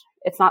product.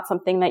 It's not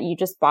something that you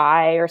just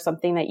buy or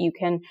something that you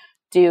can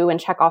do and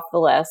check off the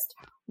list.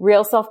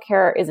 Real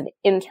self-care is an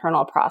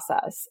internal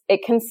process.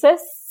 It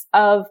consists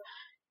of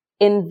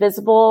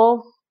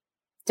invisible,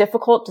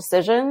 difficult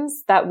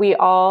decisions that we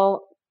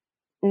all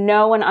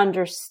know and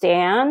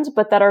understand,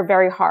 but that are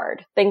very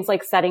hard. Things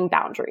like setting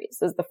boundaries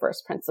is the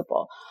first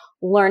principle.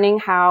 Learning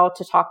how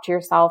to talk to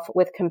yourself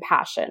with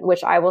compassion,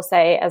 which I will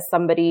say as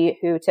somebody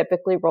who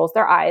typically rolls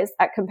their eyes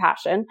at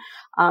compassion,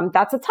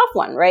 that's a tough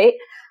one, right?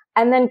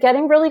 And then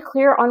getting really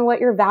clear on what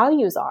your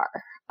values are.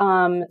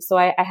 So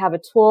I have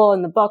a tool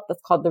in the book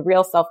that's called the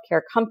Real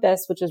Self-Care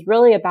Compass, which is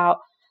really about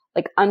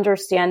like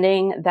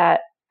understanding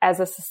that as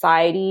a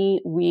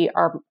society, we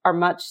are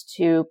much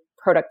too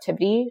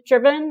productivity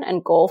driven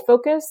and goal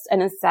focused.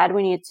 And instead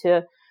we need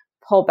to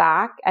pull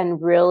back and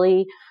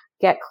really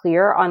get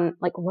clear on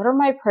like, what are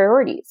my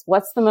priorities?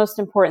 What's the most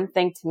important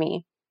thing to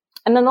me?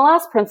 And then the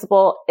last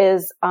principle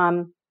is,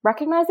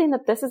 recognizing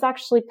that this is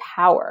actually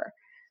power.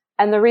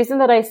 And the reason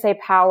that I say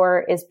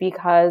power is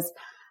because,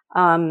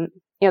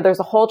 there's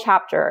a whole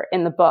chapter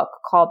in the book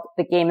called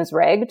The Game is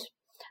Rigged,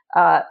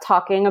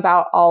 talking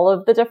about all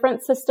of the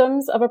different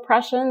systems of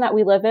oppression that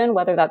we live in,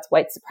 whether that's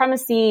white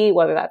supremacy,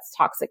 whether that's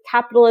toxic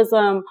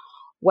capitalism,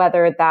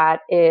 whether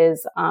that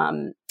is,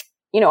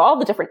 all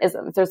the different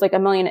isms. There's like a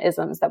million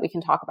isms that we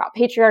can talk about,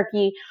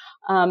 patriarchy.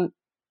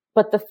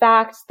 But the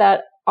fact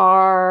that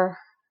our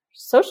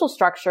social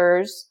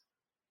structures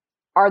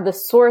are the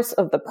source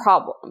of the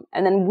problem.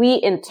 And then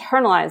we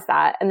internalize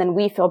that and then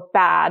we feel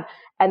bad.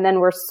 And then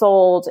we're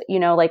sold,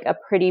 like a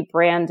pretty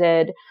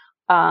branded,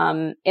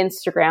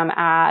 Instagram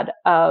ad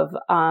of,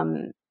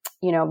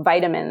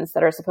 vitamins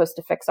that are supposed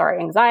to fix our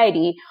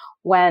anxiety,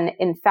 when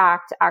in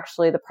fact,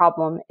 actually the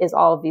problem is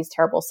all of these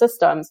terrible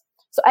systems.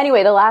 So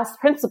anyway, the last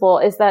principle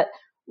is that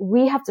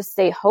we have to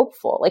stay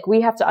hopeful. Like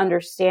we have to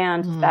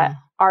understand that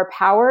our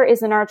power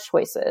is in our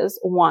choices,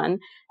 one.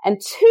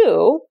 And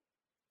two,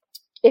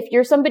 if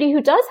you're somebody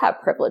who does have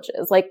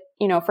privileges, like,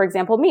 for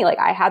example, me, like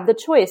I had the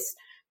choice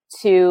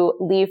to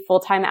leave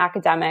full-time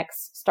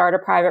academics, start a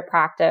private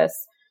practice,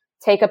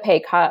 take a pay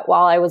cut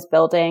while I was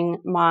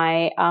building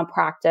my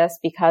practice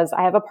because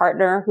I have a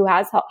partner who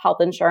has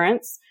health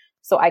insurance.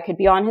 So I could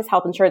be on his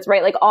health insurance,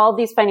 right? Like all of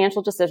these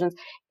financial decisions.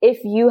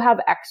 If you have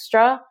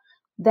extra,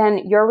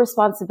 then your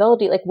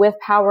responsibility, like with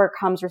power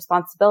comes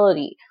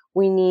responsibility.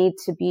 We need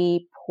to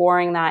be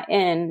pouring that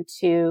in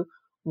to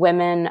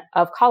women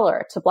of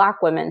color, to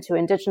Black women, to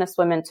Indigenous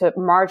women, to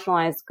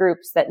marginalized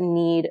groups that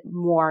need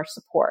more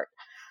support.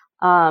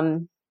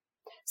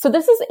 So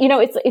this is,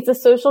 it's a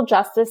social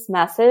justice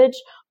message,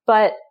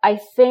 but I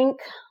think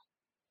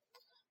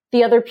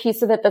the other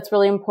piece of it that's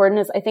really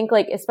important is I think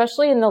like,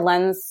 especially in the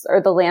lens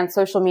or the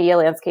social media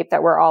landscape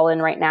that we're all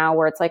in right now,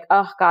 where it's like,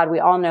 oh God,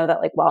 we all know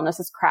that like wellness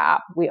is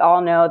crap. We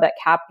all know that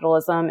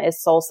capitalism is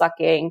soul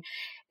sucking.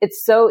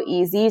 It's so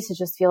easy to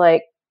just feel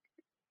like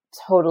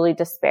totally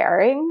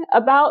despairing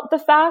about the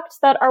fact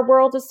that our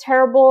world is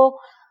terrible.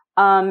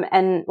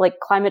 And like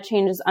climate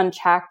change is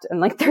unchecked and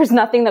like there's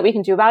nothing that we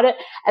can do about it.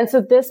 And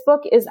so this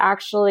book is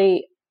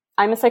actually,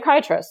 I'm a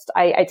psychiatrist.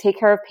 I take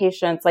care of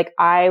patients. Like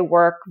I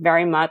work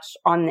very much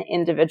on the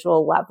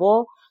individual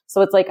level.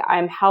 So it's like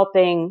I'm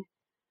helping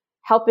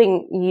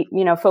helping,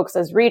 folks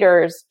as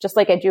readers, just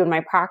like I do in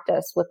my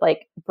practice, with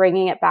like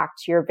bringing it back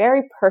to your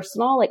very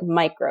personal, like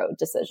micro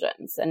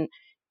decisions and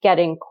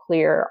getting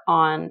clear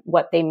on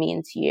what they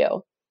mean to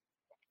you.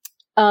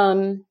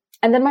 And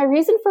then my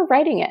reason for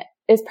writing it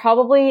is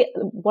probably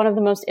one of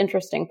the most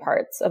interesting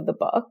parts of the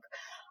book.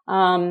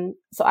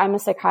 So I'm a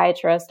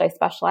psychiatrist. I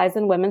specialize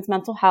in women's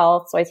mental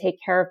health. So I take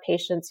care of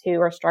patients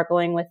who are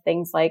struggling with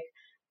things like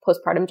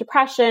postpartum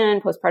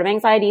depression, postpartum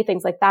anxiety,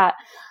 things like that.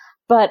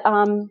 But,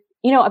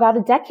 about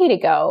a decade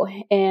ago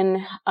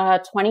in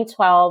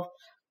 2012,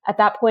 at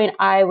that point,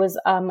 I was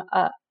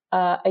a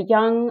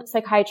young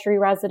psychiatry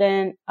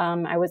resident.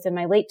 I was in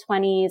my late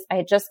 20s. I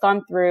had just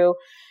gone through,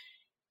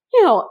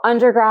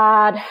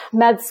 undergrad,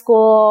 med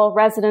school,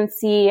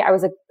 residency. I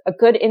was a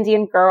good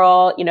Indian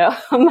girl.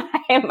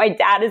 My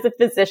dad is a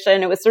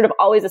physician. It was sort of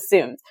always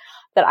assumed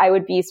that I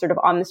would be sort of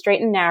on the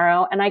straight and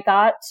narrow. And I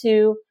got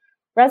to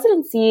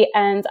residency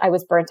and I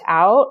was burnt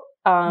out.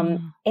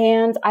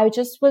 And I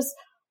just was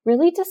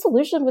really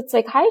disillusioned with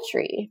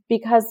psychiatry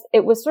because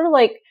it was sort of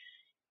like,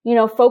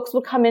 folks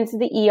would come into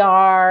the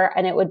ER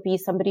and it would be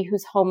somebody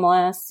who's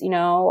homeless,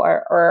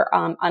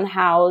 or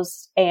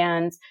unhoused.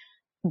 And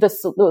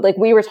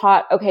we were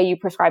taught, okay, you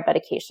prescribe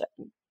medication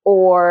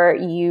or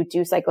you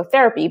do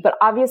psychotherapy, but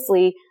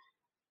obviously,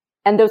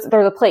 and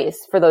they're the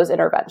place for those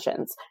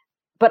interventions.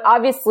 But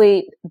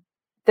obviously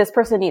this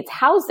person needs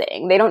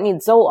housing. They don't need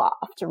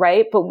Zoloft,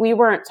 right? But we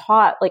weren't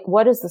taught, like,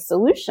 what is the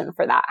solution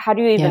for that? How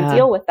do you even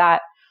deal with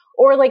that?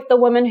 Or like the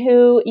woman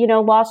who,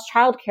 lost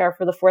childcare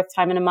for the fourth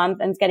time in a month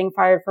and is getting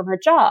fired from her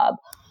job.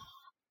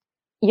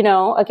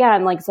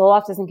 Again, like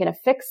Zoloft isn't going to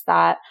fix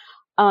that.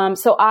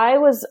 So I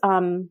was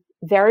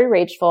very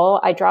rageful.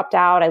 I dropped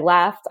out. I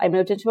left. I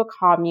moved into a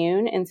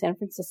commune in San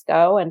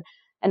Francisco, and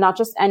not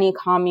just any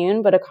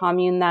commune, but a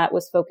commune that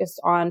was focused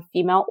on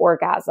female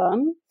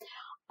orgasm.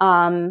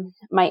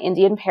 My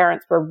Indian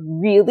parents were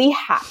really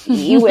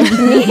happy with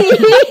me.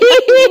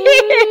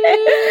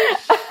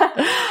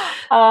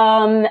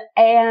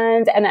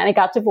 And then I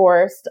got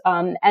divorced.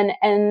 And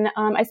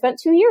I spent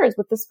 2 years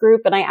with this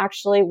group, and I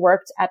actually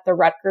worked at the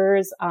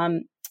Rutgers,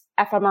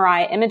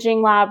 fMRI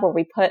imaging lab, where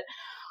we put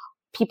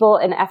people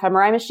in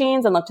fMRI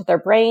machines and looked at their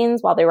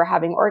brains while they were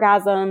having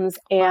orgasms.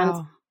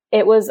 And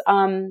it was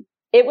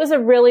a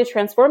really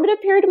transformative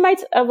period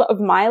of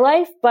my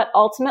life. But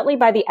ultimately,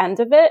 by the end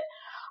of it,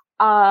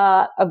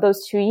 of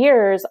those 2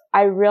 years,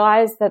 I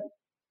realized that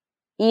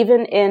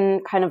even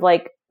in kind of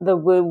like the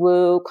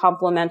woo-woo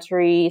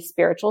complementary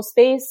spiritual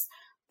space,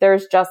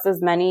 there's just as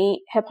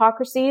many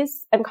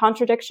hypocrisies and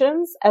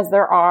contradictions as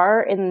there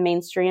are in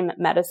mainstream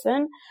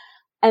medicine.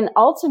 And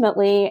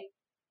ultimately,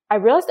 I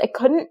realized I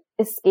couldn't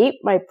escape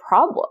my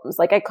problems.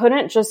 Like I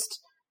couldn't just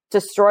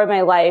destroy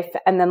my life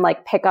and then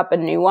like pick up a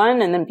new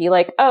one and then be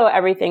like, oh,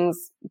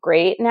 everything's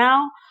great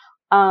now.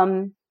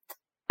 And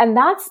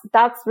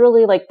that's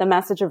really like the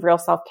message of real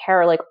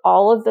self-care. Like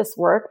all of this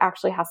work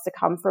actually has to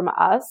come from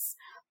us.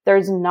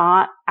 There's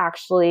not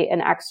actually an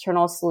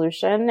external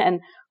solution.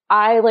 And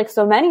I, like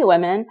so many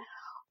women,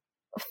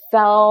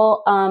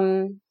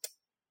 was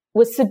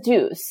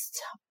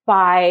seduced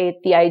by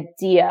the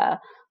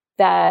idea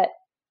that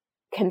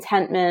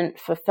contentment,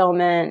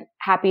 fulfillment,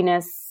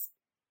 happiness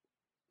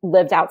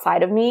lived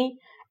outside of me,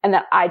 and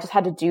that I just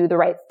had to do the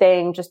right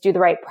thing, just do the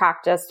right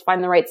practice,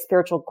 find the right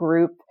spiritual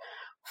group,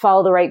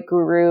 follow the right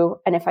guru.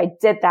 And if I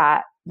did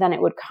that, then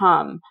it would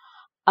come.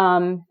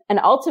 And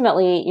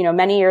ultimately,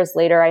 many years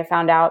later, I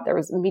found out there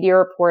was media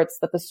reports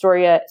that the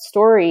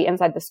story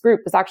inside this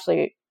group was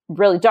actually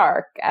really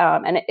dark.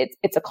 And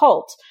it's a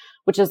cult,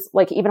 which is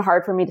like even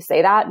hard for me to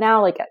say that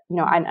now. Like,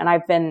 and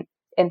I've been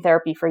in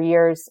therapy for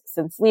years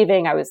since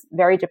leaving. I was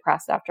very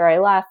depressed after I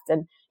left,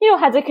 and,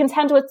 had to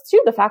contend with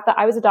too the fact that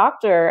I was a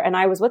doctor and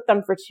I was with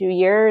them for 2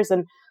 years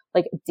and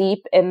like deep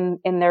in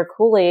their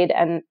Kool-Aid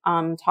and,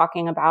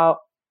 talking about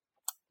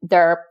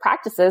their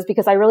practices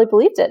because I really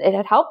believed it. It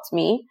had helped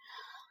me.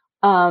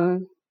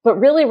 But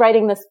really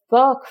writing this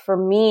book for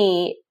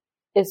me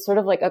is sort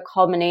of like a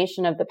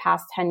culmination of the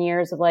past 10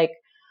 years of like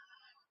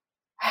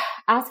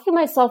asking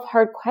myself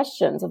hard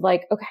questions of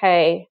like,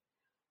 okay,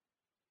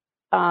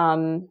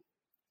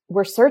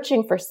 we're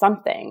searching for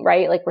something,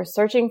 right? Like we're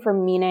searching for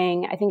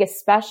meaning. I think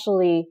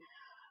especially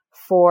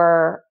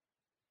for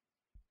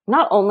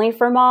not only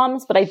for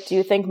moms, but I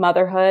do think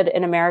motherhood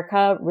in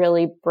America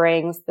really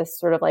brings this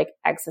sort of like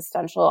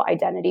existential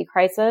identity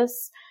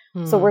crisis.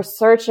 So we're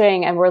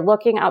searching and we're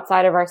looking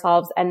outside of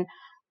ourselves. And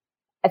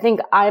I think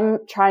I'm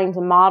trying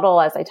to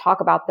model, as I talk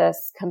about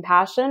this,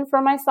 compassion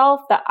for myself,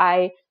 that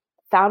I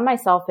found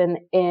myself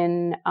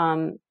in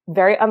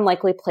very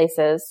unlikely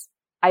places.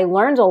 I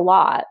learned a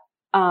lot.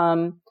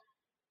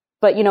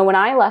 But when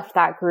I left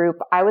that group,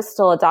 I was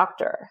still a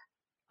doctor.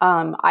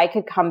 I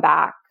could come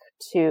back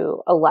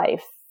to a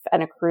life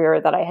and a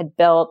career that I had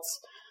built.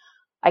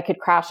 I could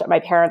crash at my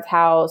parents'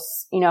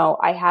 house.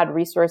 I had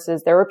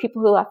resources. There were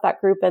people who left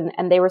that group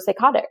and they were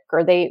psychotic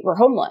or they were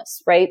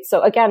homeless, right? So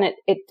again,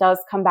 it does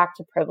come back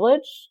to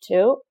privilege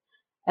too,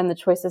 and the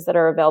choices that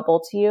are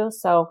available to you.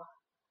 So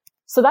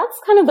that's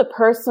kind of the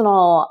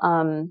personal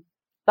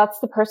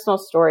the personal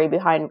story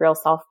behind real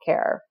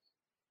self-care.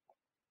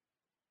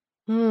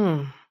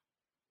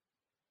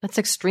 That's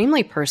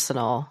extremely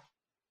personal.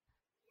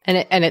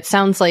 And it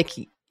sounds like,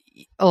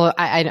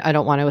 I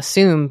don't want to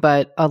assume,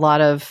 but a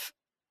lot of,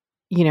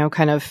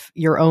 kind of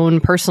your own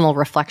personal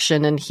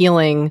reflection and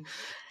healing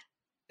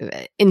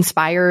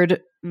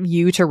inspired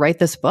you to write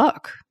this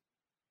book.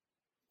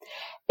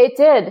 It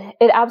did.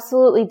 It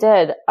absolutely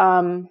did.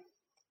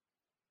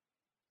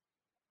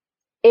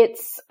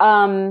 It's,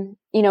 in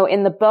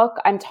the book,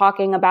 I'm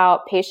talking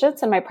about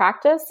patients in my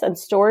practice and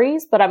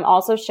stories, but I'm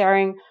also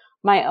sharing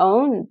my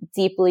own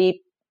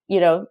deeply,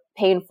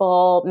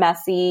 painful,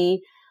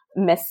 messy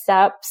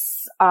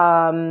missteps.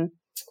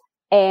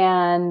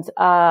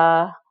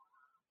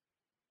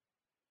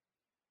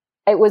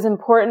 It was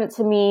important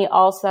to me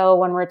also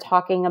when we're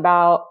talking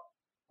about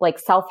like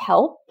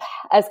self-help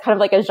as kind of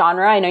like a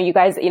genre. I know you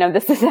guys,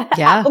 this is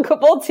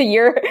applicable to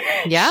your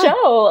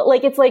show.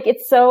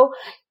 It's so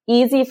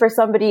easy for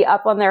somebody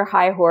up on their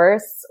high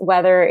horse,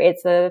 whether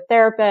it's a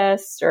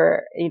therapist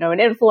or, an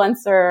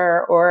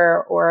influencer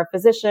or a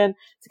physician,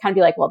 to kind of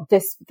be like, well,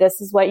 this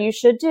is what you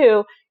should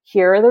do.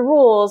 Here are the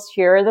rules.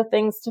 Here are the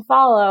things to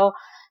follow.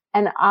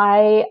 And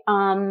I,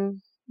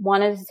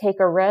 wanted to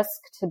take a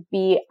risk to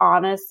be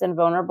honest and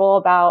vulnerable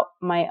about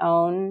my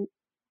own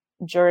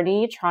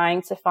journey,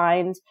 trying to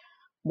find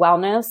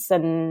wellness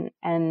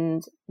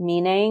and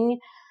meaning,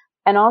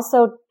 and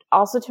also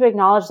to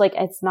acknowledge, like,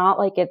 it's not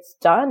like it's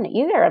done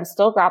either. I'm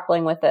still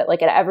grappling with it.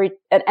 Like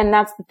and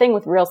that's the thing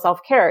with real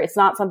self-care. It's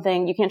not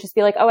something you can't just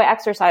be like, oh, I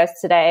exercised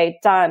today,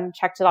 done,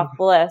 checked it off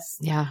the list.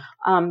 Yeah.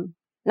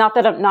 Not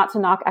to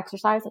knock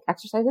exercise, like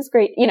exercise is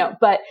great,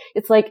 but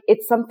it's like,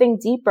 it's something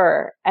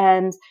deeper.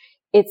 And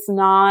it's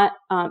not,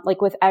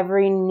 like with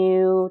every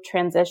new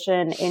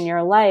transition in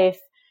your life,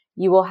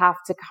 you will have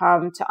to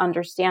come to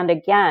understand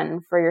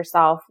again for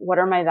yourself, what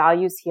are my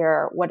values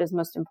here? What is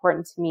most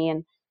important to me?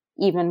 And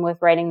even with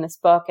writing this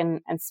book and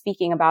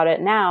speaking about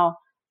it now,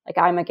 like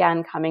I'm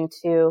again coming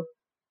to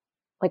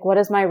like, what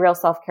is my real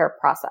self-care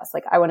process?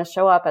 Like I want to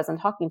show up as I'm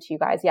talking to you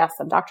guys. Yes,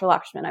 I'm Dr.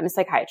 Lakshman. I'm a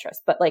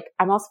psychiatrist, but like,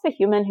 I'm also a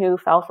human who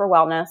fell for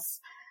wellness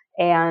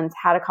and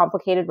had a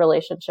complicated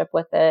relationship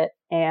with it.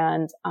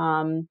 And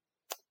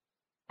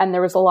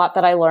there was a lot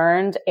that I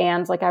learned.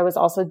 And like, I was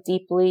also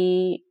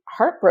deeply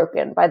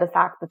heartbroken by the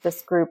fact that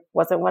this group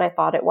wasn't what I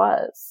thought it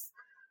was.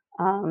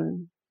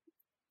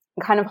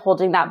 Kind of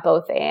holding that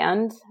both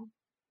and.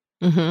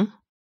 Mm-hmm.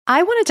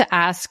 I wanted to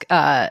ask,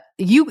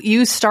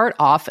 you start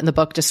off in the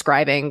book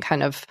describing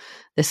kind of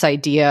this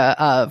idea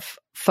of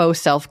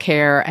faux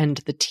self-care and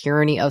the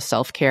tyranny of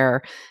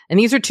self-care. And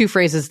these are two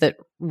phrases that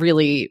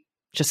really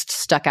just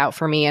stuck out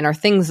for me and are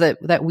things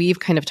that we've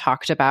kind of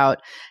talked about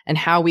and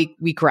how we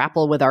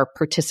grapple with our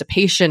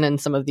participation in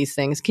some of these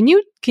things. Can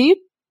you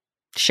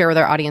share with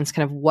our audience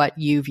kind of what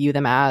you view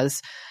them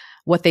as,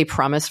 what they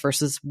promise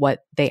versus what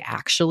they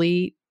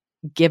actually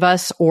give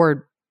us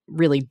or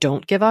really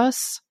don't give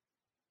us?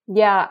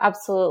 Yeah,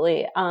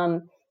 absolutely.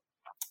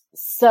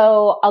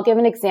 So I'll give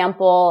an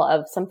example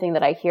of something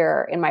that I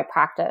hear in my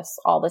practice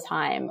all the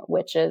time,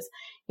 which is,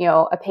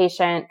 a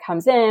patient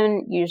comes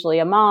in, usually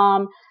a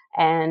mom,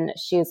 and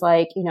she's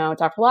like,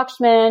 Dr.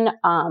 Lakshman,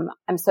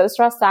 I'm so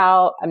stressed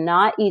out. I'm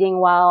not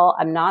eating well.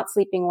 I'm not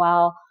sleeping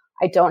well.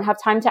 I don't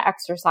have time to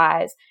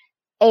exercise.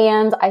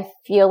 And I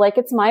feel like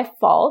it's my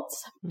fault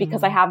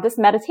because I have this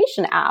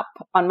meditation app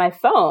on my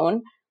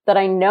phone that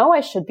I know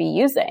I should be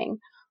using.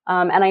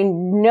 And I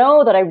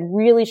know that I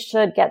really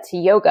should get to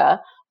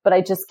yoga, but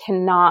I just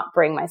cannot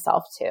bring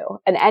myself to.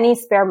 And any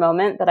spare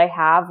moment that I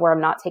have where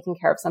I'm not taking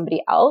care of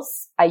somebody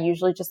else, I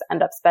usually just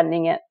end up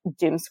spending it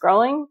doom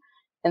scrolling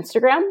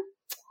Instagram.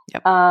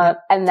 Yep.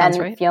 And then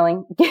right.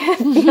 feeling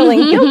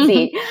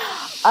guilty.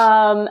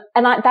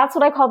 That's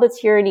what I call the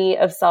tyranny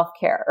of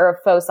self-care or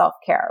faux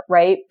self-care,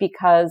 right?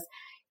 Because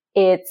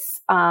it's,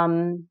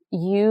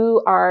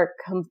 you are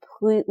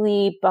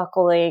completely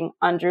buckling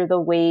under the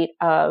weight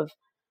of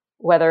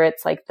whether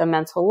it's like the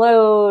mental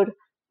load,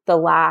 the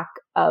lack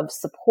of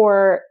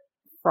support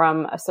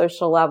from a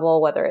social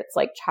level, whether it's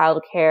like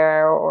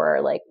childcare or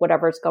like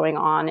whatever's going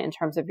on in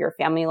terms of your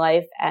family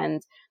life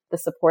and the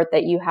support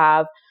that you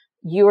have,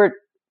 you are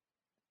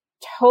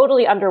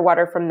totally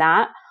underwater from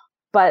that.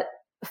 But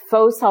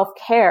faux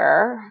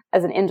self-care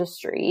as an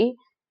industry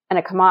and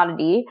a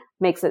commodity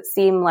makes it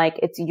seem like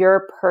it's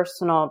your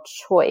personal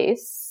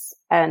choice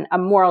and a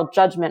moral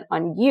judgment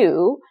on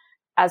you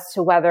as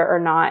to whether or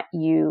not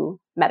you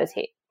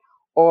meditate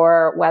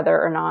or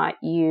whether or not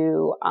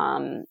you,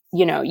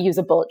 use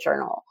a bullet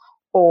journal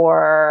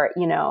or,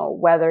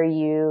 whether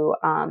you,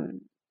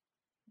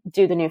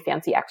 do the new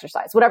fancy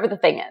exercise, whatever the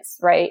thing is,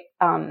 right?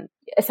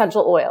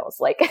 Essential oils,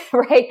 like,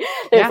 right?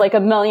 There's like a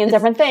million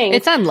different things.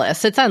 It's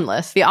endless.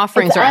 The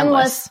offerings are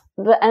endless.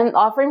 The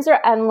offerings are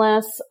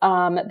endless.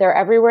 They're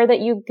everywhere that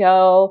you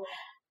go.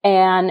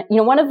 And,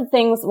 one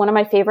of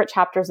my favorite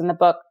chapters in the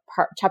book,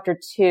 chapter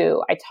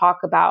 2, I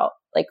talk about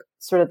like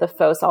sort of the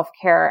faux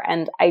self-care,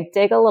 and I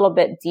dig a little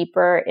bit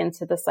deeper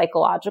into the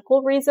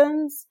psychological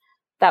reasons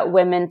that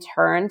women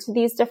turn to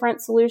these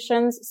different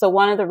solutions. So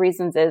one of the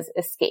reasons is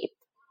escape,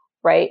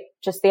 right?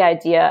 Just the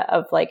idea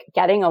of like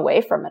getting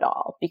away from it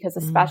all, because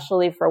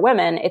especially for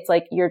women, it's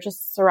like you're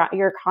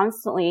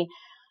constantly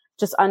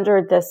just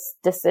under this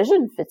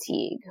decision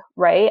fatigue,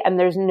 right? And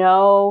there's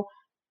no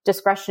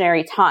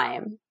discretionary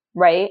time,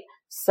 right?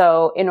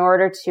 So in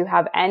order to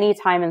have any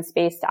time and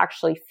space to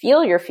actually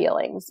feel your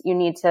feelings, you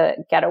need to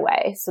get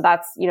away. So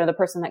that's, the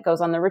person that goes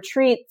on the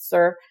retreats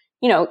or,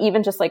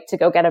 even just like to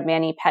go get a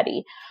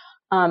mani-pedi.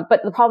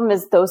 But the problem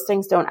is those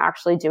things don't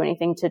actually do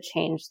anything to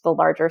change the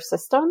larger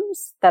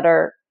systems that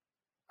are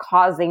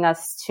causing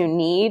us to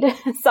need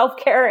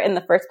self-care in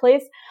the first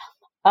place.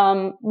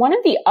 One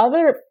of the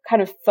other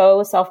kind of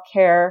faux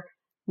self-care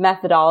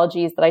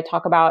methodologies that I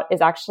talk about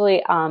is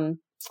actually,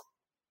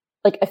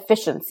 like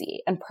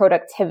efficiency and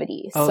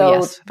productivity. Oh, so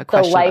yes.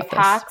 the life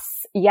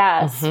hacks.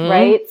 Yes.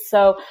 Right.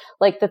 So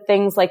like the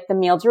things like the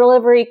meal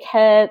delivery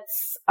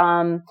kits,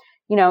 even,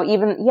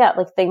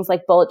 like things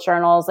like bullet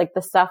journals, like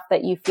the stuff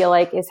that you feel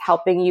like is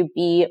helping you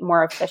be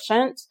more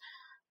efficient.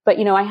 But,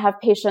 I have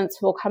patients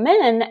who will come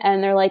in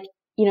and they're like,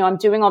 I'm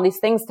doing all these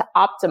things to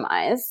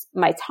optimize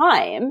my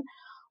time,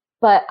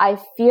 but I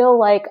feel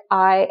like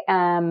I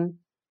am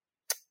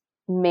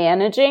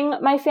managing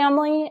my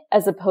family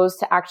as opposed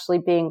to actually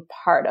being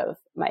part of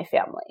my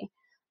family.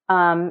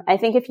 I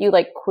think if you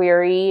like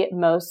query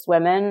most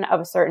women of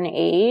a certain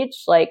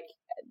age, I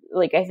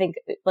think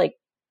like,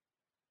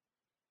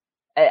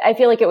 I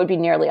feel like it would be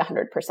nearly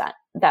 100%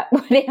 that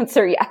would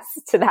answer yes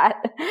to that,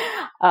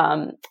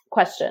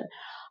 question.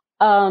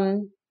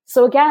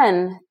 So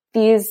again,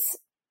 these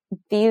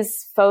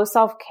faux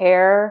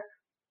self-care,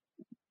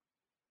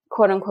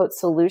 quote unquote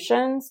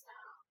solutions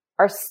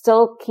are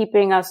still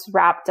keeping us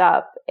wrapped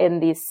up in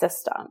these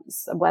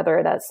systems,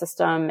 whether that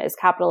system is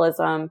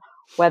capitalism,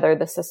 whether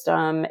the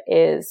system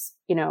is,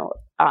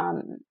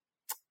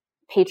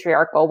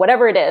 patriarchal,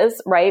 whatever it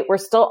is, right? We're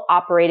still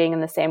operating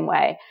in the same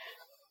way.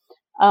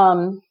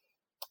 Can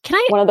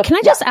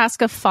I just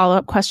ask a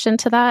follow-up question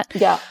to that?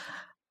 Yeah.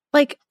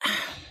 Like,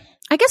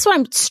 I guess what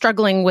I'm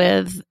struggling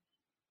with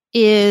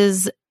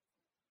isn't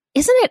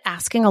it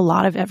asking a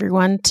lot of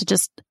everyone to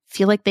just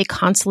feel like they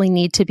constantly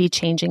need to be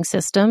changing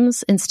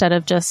systems instead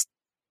of just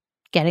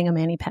getting a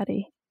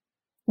mani-pedi?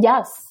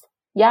 Yes,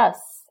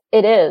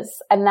 it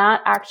is. And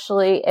that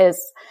actually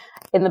is,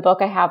 in the book,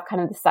 I have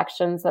kind of the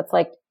sections that's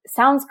like,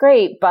 sounds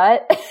great,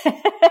 but,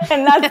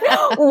 and that's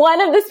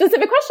one of the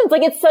specific questions.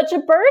 Like, it's such a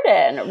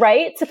burden,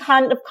 right? To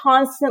kind of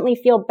constantly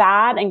feel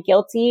bad and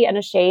guilty and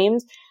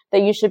ashamed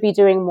that you should be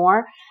doing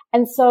more.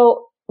 And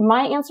so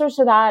my answer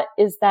to that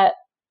is that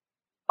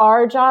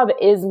our job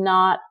is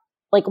not,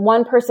 like,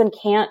 one person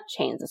can't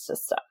change the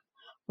system,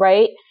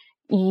 right?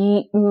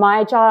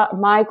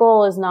 My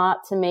goal is not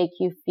to make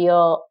you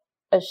feel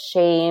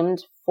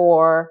ashamed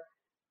for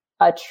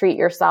a treat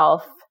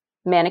yourself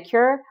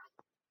manicure.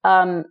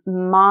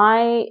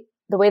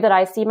 The way that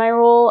I see my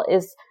role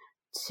is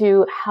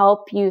to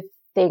help you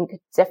think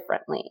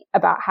differently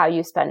about how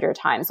you spend your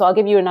time. So I'll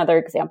give you another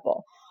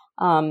example.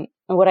 And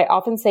what I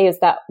often say is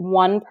that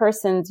one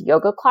person's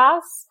yoga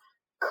class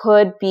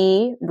could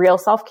be real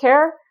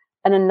self-care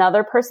and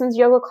another person's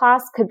yoga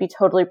class could be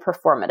totally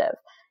performative.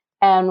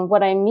 And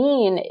what I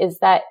mean is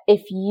that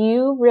if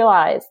you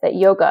realize that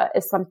yoga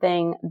is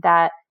something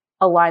that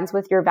aligns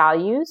with your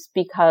values,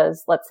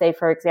 because let's say,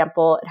 for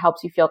example, it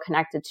helps you feel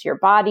connected to your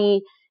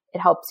body, it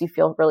helps you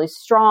feel really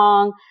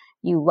strong,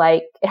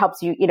 it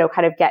helps you,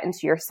 kind of get into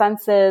your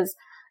senses.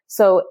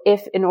 So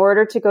if in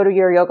order to go to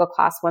your yoga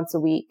class once a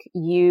week,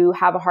 you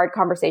have a hard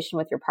conversation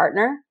with your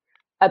partner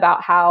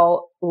about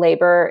how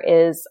labor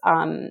is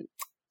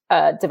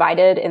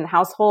divided in the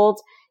household,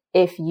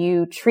 if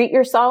you treat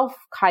yourself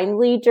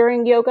kindly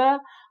during yoga,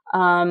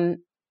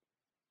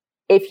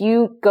 if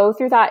you go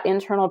through that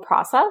internal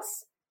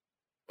process,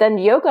 then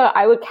yoga,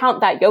 I would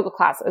count that yoga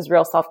class as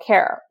real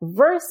self-care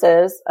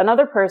versus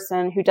another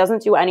person who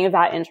doesn't do any of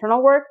that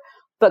internal work,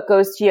 but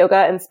goes to yoga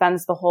and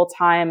spends the whole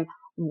time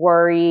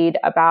worried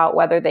about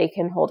whether they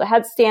can hold a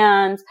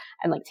headstand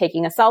and like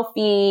taking a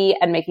selfie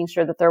and making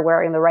sure that they're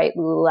wearing the right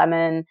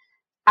Lululemon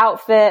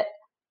outfit.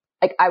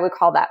 Like, I would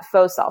call that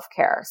faux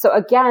self-care. So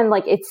again,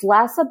 like, it's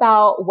less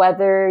about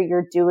whether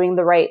you're doing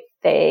the right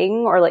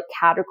thing or like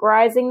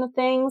categorizing the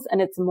things.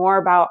 And it's more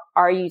about,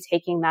 are you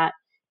taking that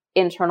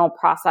internal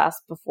process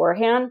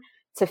beforehand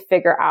to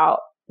figure out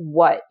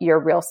what your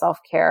real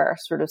self-care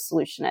sort of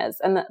solution is.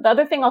 And the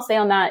other thing I'll say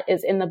on that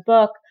is, in the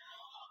book,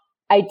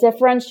 I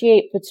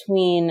differentiate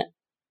between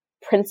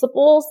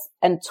principles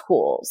and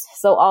tools.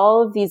 So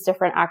all of these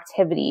different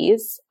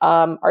activities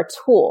are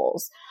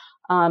tools,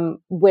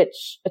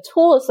 which a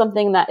tool is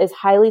something that is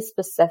highly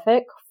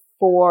specific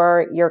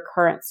for your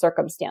current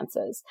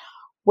circumstances.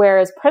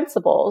 Whereas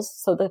principles,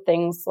 so the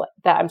things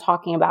that I'm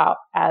talking about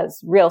as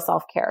real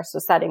self-care, so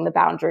setting the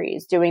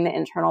boundaries, doing the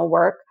internal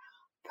work,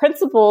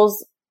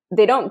 principles,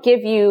 they don't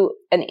give you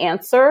an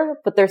answer,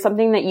 but there's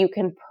something that you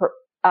can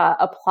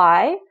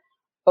apply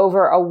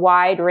over a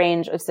wide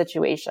range of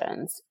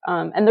situations.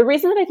 And the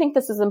reason that I think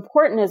this is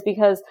important is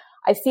because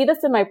I see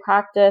this in my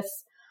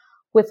practice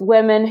with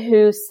women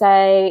who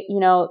say,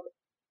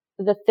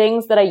 the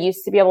things that I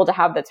used to be able to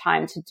have the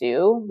time to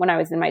do when I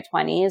was in my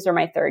 20s or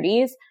my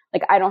 30s,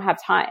 like I don't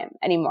have time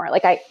anymore.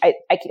 Like I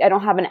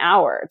don't have an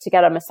hour to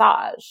get a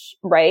massage,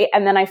 right?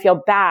 And then I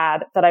feel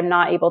bad that I'm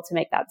not able to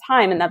make that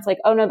time. And that's like,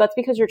 oh no, that's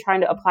because you're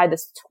trying to apply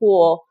this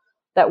tool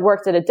that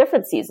worked at a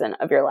different season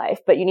of your life,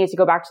 but you need to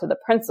go back to the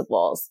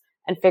principles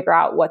and figure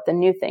out what the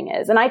new thing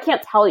is. And I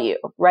can't tell you,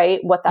 right,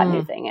 what that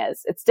new thing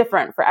is. It's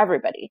different for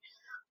everybody.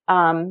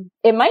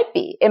 It might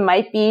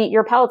be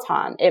your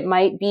Peloton. It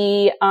might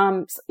be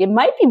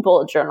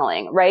bullet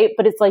journaling, right?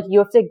 But it's like, you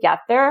have to get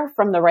there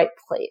from the right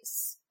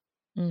place.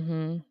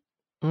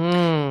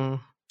 Mm-hmm.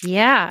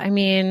 Yeah. I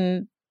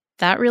mean,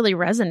 that really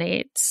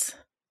resonates.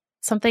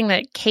 Something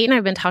that Kate and I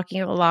have been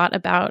talking a lot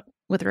about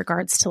with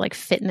regards to like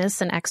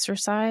fitness and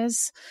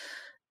exercise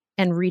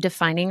and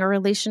redefining our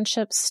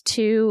relationships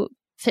to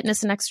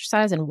fitness and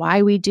exercise and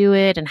why we do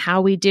it and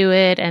how we do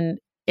it. And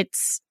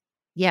it's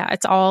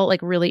all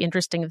like really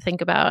interesting to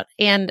think about.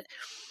 And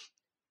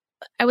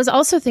I was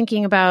also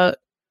thinking about,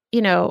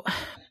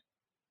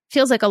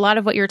 feels like a lot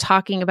of what you're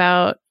talking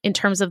about in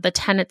terms of the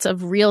tenets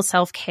of real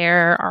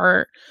self-care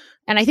are,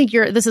 and I think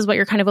this is what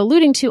you're kind of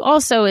alluding to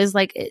also, is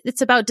like,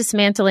 it's about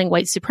dismantling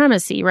white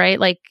supremacy, right?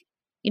 Like,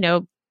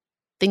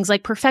 things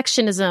like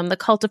perfectionism, the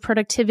cult of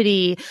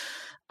productivity.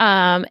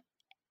 And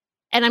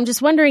I'm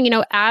just wondering,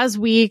 as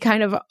we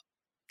kind of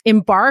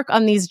embark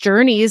on these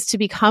journeys to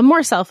become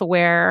more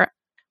self-aware,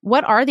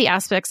 what are the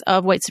aspects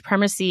of white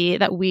supremacy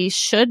that we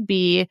should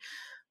be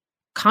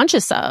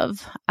conscious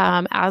of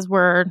as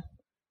we're,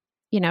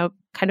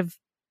 kind of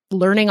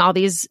learning all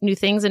these new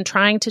things and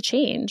trying to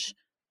change?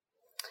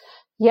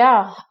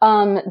 Yeah,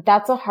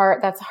 that's a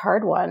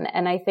hard one.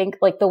 And I think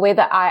like the way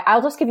that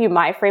I'll just give you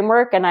my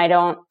framework, and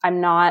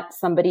I'm not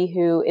somebody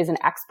who is an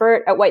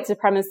expert at white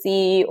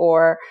supremacy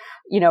or,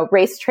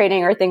 race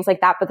training or things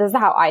like that. But this is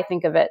how I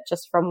think of it,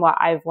 just from what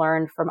I've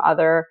learned from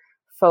other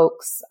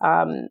folks,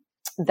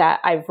 that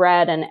I've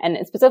read, and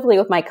specifically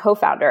with my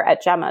co-founder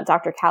at Gemma,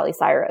 Dr. Callie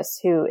Cyrus,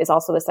 who is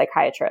also a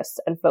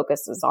psychiatrist and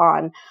focuses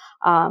on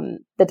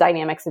the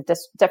dynamics of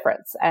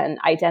difference and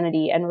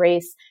identity and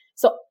race.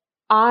 So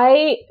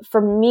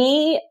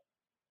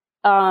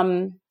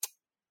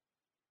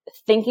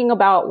thinking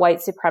about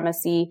white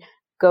supremacy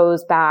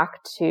goes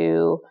back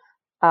to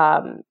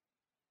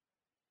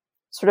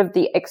sort of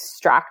the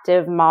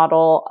extractive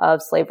model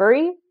of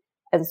slavery,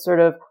 and sort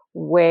of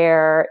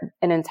where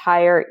an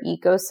entire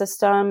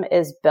ecosystem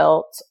is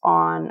built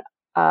on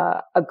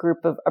a group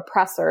of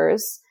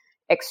oppressors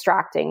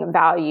extracting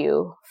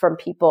value from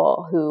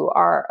people who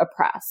are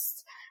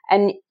oppressed.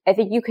 And I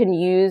think you can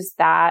use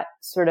that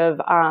sort of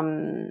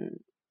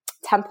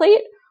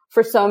template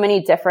for so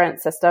many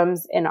different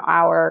systems in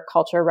our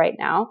culture right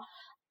now.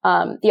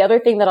 The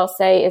other thing that I'll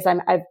say is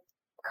I've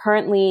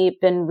currently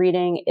been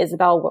reading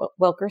Isabel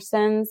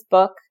Wilkerson's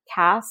book,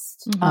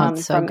 Caste.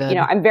 So good.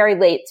 I'm very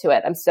late to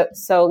it. I'm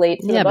so late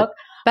to the book.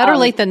 Better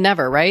late than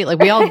never, right? Like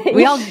we all,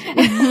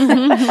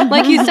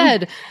 like you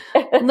said,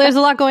 there's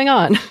a lot going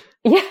on.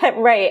 Yeah,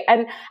 right.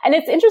 And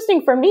it's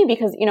interesting for me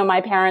because,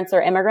 my parents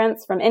are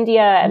immigrants from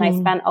India, and I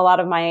spent a lot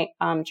of my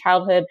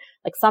childhood,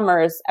 like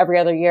summers every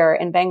other year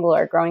in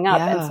Bangalore growing up.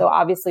 Yeah. And so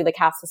obviously the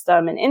caste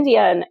system in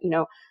India and,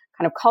 kind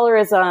of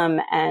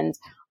colorism and,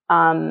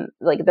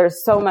 like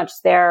there's so much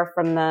there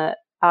from the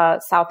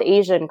South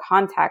Asian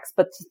context,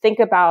 but to think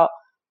about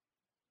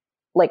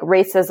like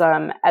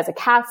racism as a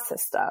caste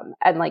system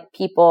and like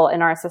people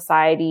in our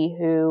society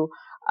who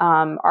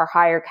are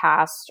higher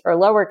caste or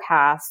lower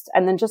caste.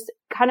 And then just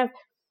kind of,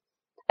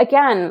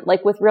 again,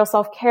 like with real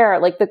self-care,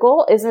 like the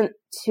goal isn't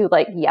to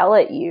like yell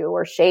at you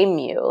or shame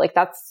you. Like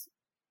that's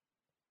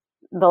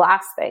the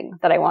last thing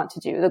that I want to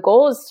do. The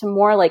goal is to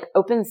more like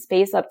open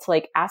space up to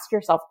like ask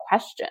yourself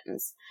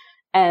questions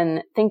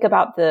and think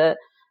about the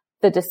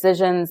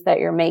decisions that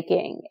you're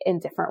making in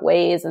different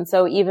ways. And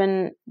so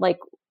even like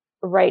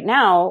right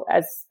now,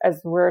 as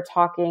we're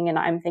talking and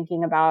I'm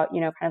thinking about,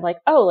 kind of like,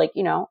 oh, like,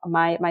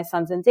 my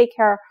son's in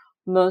daycare.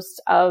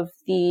 Most of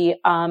the,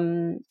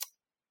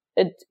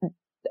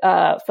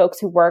 folks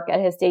who work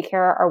at his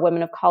daycare are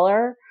women of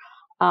color.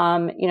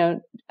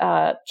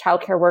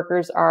 Childcare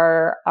workers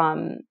are,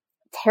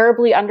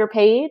 terribly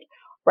underpaid.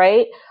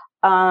 Right.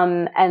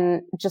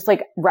 And just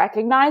like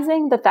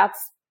recognizing that that's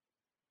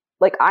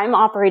like, I'm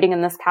operating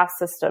in this caste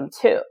system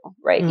too,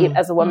 right.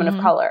 As a woman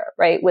of color,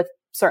 right. With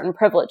certain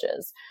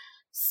privileges.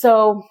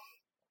 So,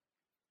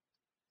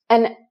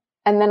 and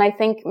then I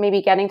think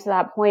maybe getting to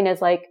that point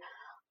is like,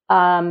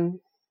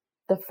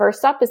 the first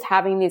step is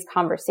having these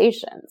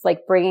conversations,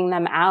 like bringing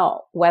them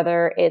out,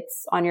 whether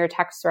it's on your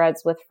text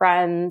threads with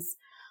friends,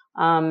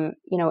 in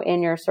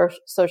your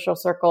social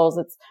circles.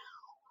 It's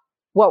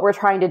what we're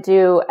trying to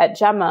do at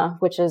Gemma,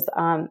 which is,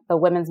 the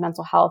women's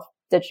mental health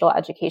digital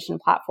education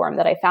platform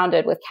that I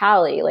founded with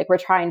Callie. Like we're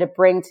trying to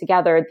bring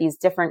together these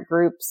different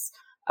groups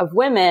of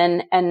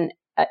women, and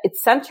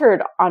it's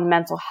centered on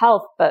mental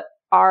health, but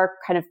our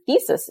kind of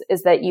thesis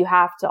is that you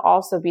have to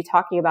also be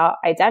talking about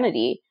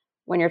identity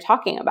when you're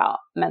talking about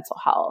mental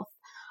health.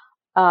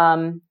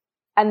 And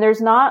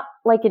there's not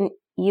like an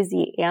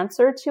easy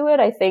answer to it.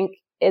 I think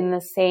in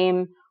the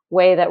same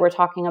way that we're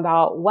talking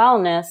about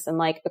wellness and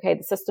like, okay,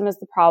 the system is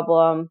the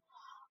problem.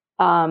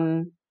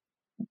 But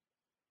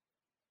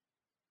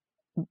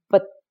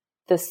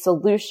the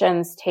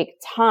solutions take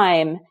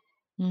time.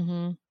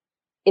 Mm-hmm.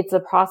 It's a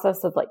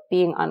process of like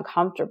being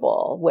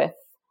uncomfortable with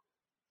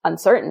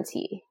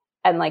uncertainty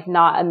and like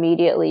not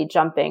immediately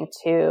jumping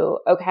to,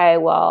 okay,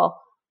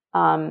 well,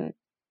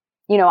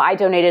 I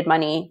donated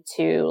money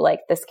to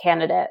like this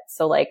candidate.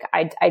 So like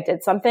I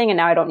did something and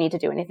now I don't need to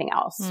do anything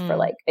else for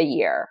like a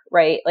year,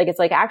 right? Like, it's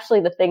like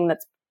actually the thing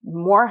that's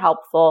more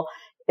helpful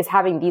is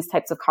having these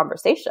types of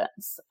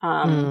conversations.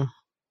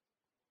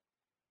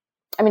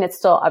 I mean, it's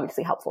still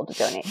obviously helpful to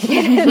donate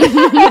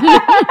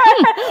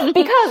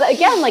because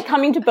again, like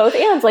coming to both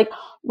ends, like,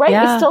 right.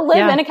 We still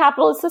live in a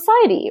capitalist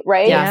society,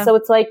 right? Yeah. So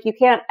it's like, you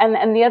can't,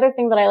 and the other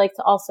thing that I like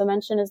to also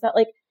mention is that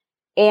like,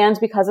 and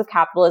because of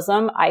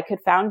capitalism, I could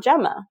found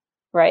Gemma,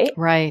 right?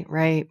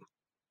 Right.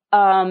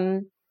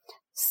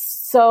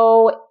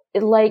 So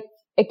like,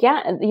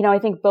 again, I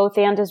think both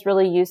and is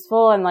really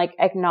useful, and like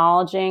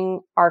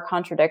acknowledging our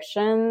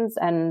contradictions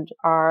and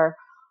our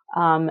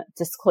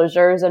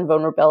disclosures and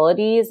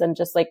vulnerabilities and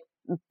just like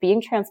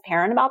being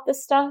transparent about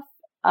this stuff.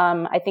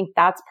 I think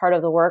that's part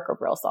of the work of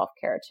real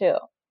self-care too.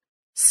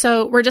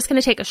 So we're just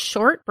going to take a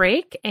short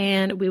break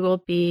and we will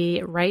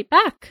be right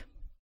back.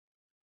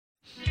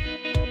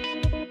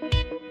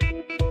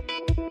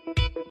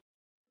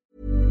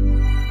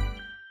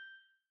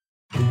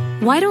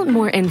 Why don't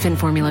more infant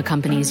formula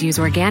companies use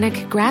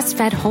organic,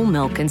 grass-fed whole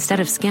milk instead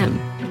of skim?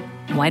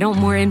 Why don't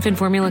more infant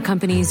formula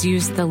companies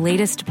use the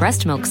latest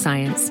breast milk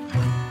science?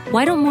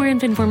 Why don't more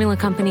infant formula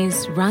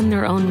companies run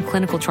their own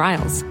clinical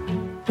trials?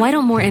 Why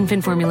don't more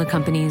infant formula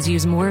companies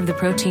use more of the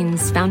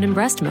proteins found in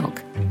breast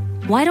milk?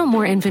 Why don't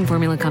more infant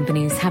formula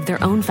companies have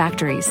their own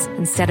factories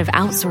instead of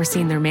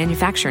outsourcing their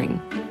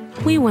manufacturing?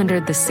 We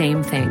wondered the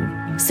same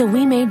thing. So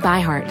we made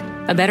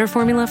ByHeart, a better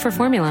formula for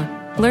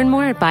formula. Learn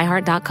more at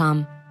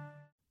byheart.com.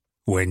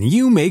 When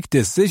you make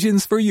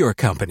decisions for your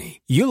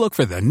company, you look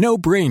for the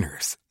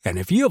no-brainers. And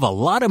if you have a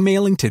lot of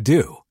mailing to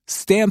do,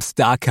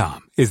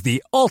 Stamps.com is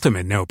the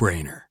ultimate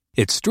no-brainer.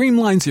 It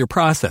streamlines your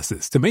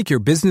processes to make your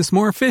business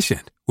more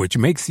efficient, which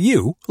makes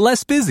you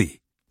less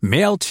busy.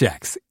 Mail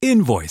checks,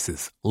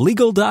 invoices,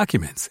 legal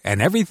documents,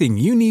 and everything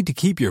you need to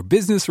keep your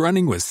business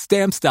running with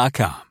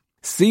Stamps.com.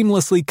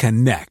 Seamlessly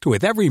connect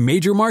with every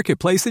major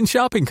marketplace and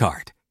shopping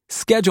cart.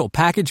 Schedule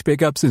package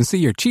pickups and see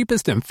your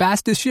cheapest and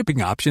fastest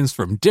shipping options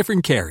from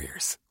different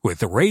carriers,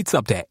 with rates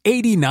up to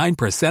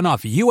 89%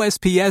 off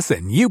USPS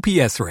and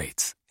UPS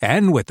rates.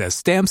 And with the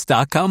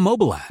Stamps.com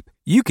mobile app,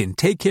 you can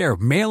take care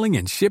of mailing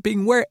and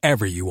shipping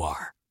wherever you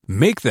are.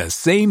 Make the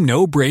same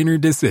no-brainer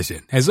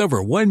decision as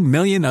over 1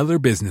 million other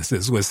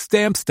businesses with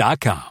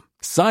Stamps.com.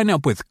 Sign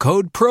up with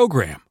code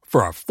PROGRAM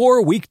for a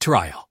 4-week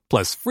trial,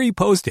 plus free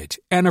postage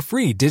and a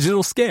free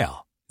digital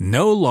scale.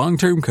 No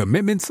long-term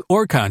commitments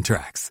or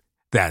contracts.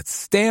 That's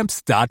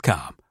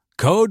Stamps.com.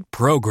 Code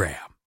PROGRAM.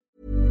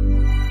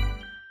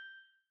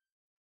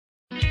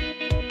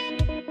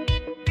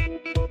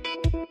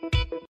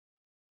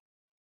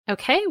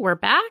 Okay, we're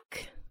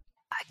back.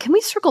 Can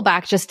we circle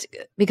back just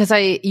because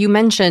you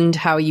mentioned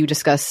how you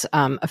discuss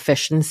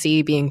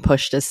efficiency being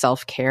pushed as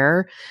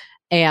self-care,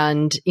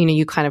 and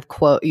you kind of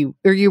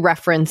you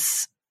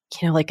reference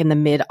like in the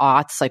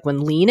mid-aughts, like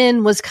when Lean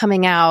In was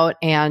coming out,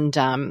 and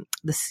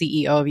the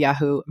CEO of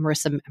Yahoo,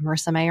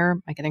 Marissa Mayer,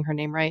 am I getting her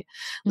name right?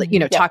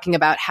 Mm-hmm. Talking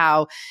about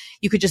how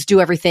you could just do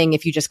everything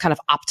if you just kind of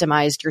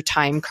optimized your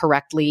time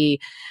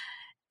correctly.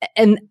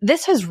 And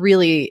this has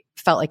really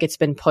felt like it's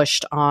been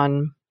pushed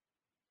on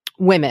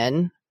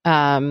women.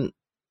 And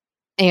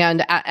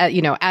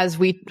as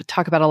we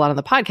talk about a lot on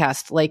the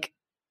podcast, like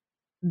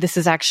this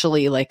is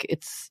actually like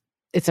it's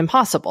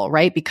impossible,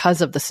 right?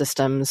 Because of the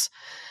systems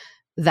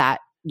that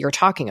you're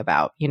talking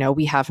about.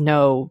 We have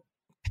no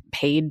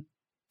paid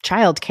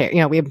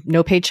childcare. We have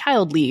no paid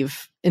child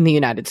leave in the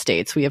United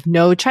States. We have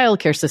no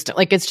childcare system.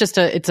 Like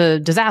it's a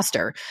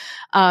disaster.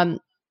 How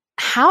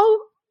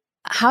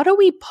do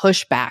we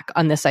push back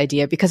on this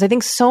idea? Because I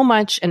think so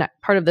much, and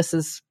part of this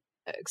is,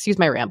 excuse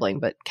my rambling,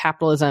 but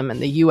capitalism and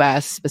the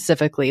US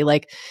specifically,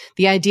 like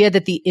the idea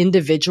that the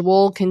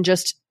individual can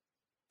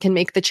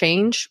make the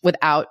change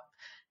without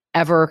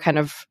ever kind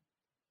of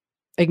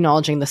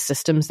acknowledging the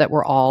systems that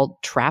we're all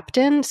trapped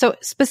in. So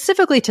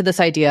specifically to this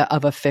idea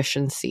of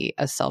efficiency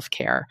as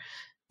self-care,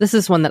 this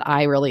is one that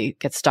I really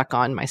get stuck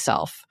on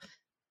myself.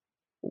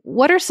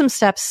 What are some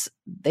steps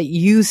that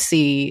you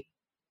see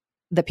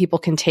that people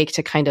can take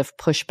to kind of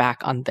push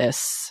back on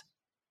this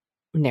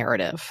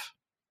narrative?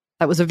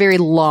 That was a very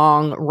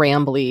long,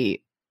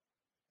 rambly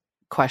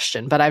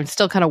question, but I'm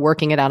still kind of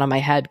working it out in my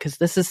head because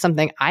this is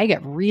something I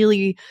get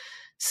really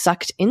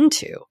sucked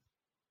into.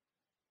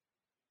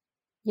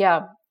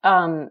 Yeah.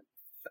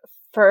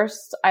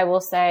 First, I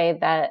will say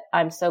that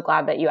I'm so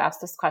glad that you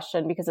asked this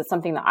question because it's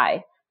something that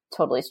I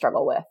totally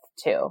struggle with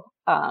too.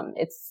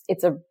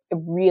 It's a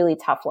really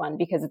tough one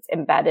because it's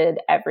embedded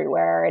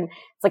everywhere, and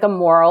it's like a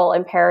moral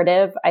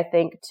imperative, I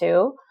think,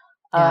 too,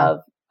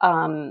 of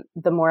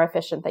the more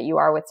efficient that you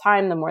are with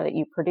time, the more that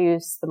you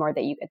produce, the more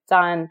that you get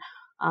done.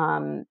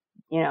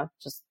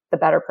 just the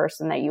better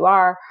person that you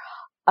are.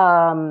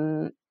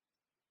 I'm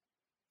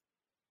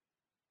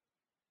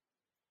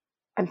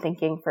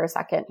thinking for a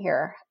second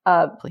here.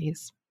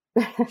 Please.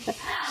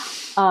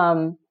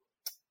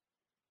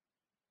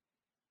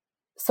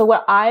 So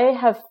what I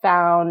have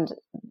found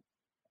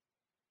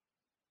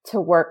to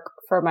work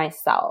for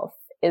myself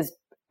is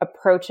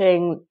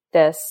approaching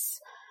this,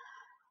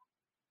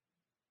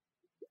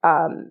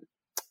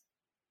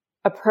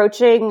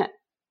 approaching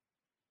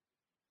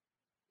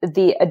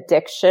the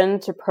addiction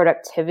to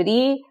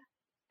productivity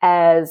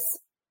as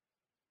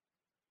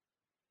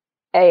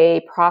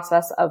a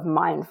process of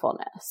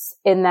mindfulness,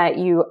 in that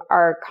you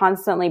are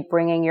constantly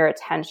bringing your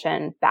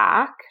attention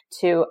back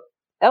to,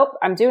 oh,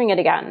 I'm doing it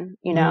again.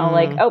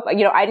 Like, oh,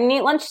 I didn't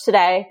eat lunch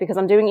today because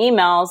I'm doing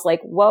emails.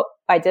 Like, whoa,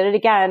 I did it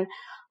again.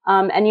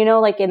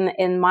 Like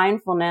in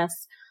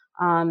mindfulness,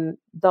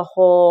 the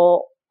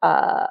whole,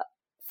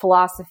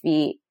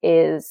 philosophy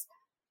is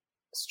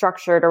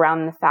structured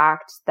around the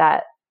fact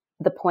that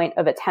the point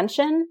of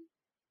attention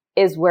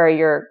is where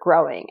you're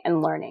growing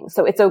and learning.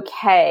 So it's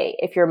okay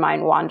if your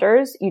mind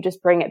wanders, you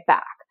just bring it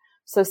back.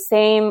 So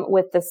same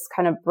with this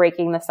kind of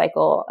breaking the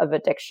cycle of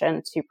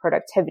addiction to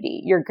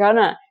productivity. You're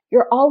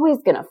always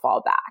gonna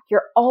fall back.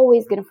 You're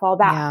always gonna fall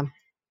back. Yeah.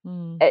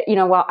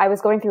 While I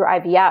was going through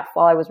IVF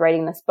while I was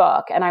writing this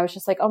book, and I was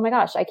just like, oh my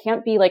gosh, I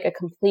can't be like a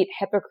complete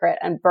hypocrite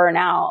and burn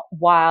out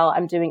while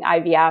I'm doing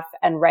IVF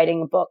and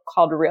writing a book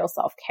called Real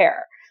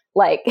Self-Care.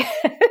 Like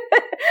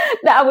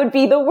that would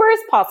be the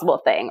worst possible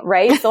thing.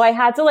 Right. So I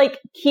had to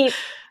keep,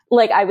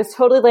 I was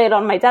totally late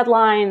on my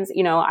deadlines.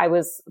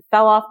 I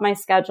fell off my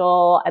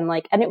schedule and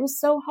it was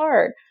so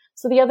hard.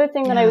 So the other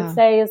thing that I would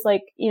say is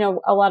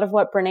a lot of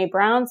what Brene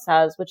Brown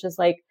says, which is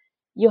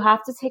you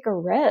have to take a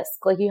risk.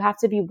 You have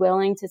to be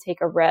willing to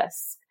take a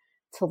risk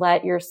to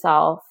let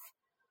yourself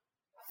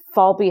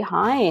fall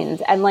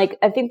behind. And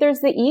I think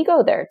there's the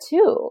ego there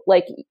too.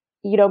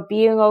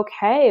 Being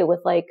okay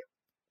with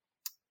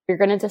you're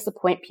going to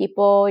disappoint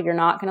people. You're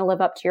not going to live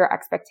up to your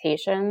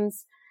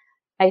expectations.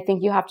 I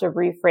think you have to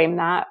reframe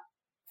that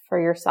for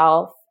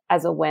yourself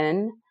as a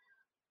win.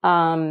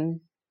 And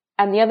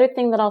the other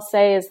thing that I'll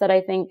say is that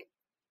I think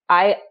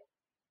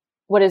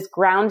what is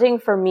grounding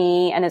for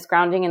me and is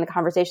grounding in the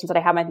conversations that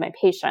I have with my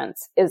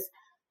patients is,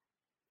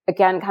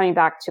 again, coming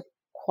back to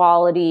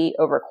quality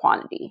over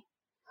quantity.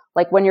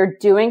 When you're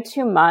doing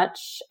too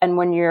much and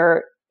when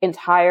your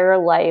entire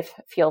life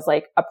feels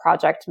like a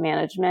project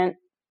management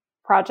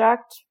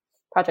project,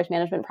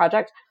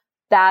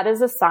 that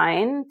is a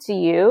sign to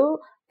you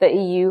that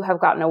you have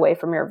gotten away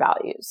from your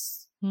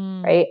values,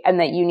 right? And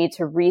that you need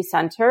to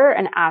recenter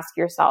and ask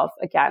yourself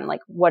again,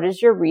 what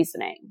is your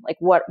reasoning?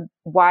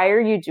 Why are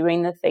you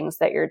doing the things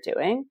that you're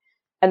doing?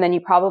 And then you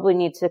probably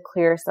need to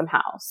clear some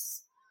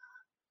house.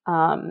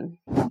 And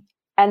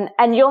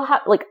you'll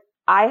have,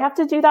 I have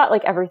to do that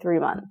every 3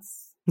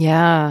 months.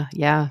 Yeah.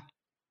 Yeah.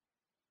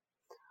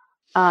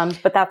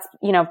 But that's,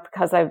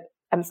 because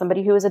I'm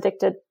somebody who is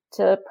addicted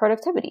to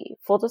productivity,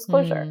 full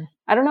disclosure.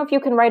 I don't know if you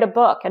can write a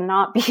book and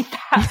not be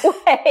that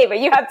way, but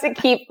you have to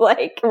keep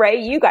right?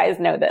 You guys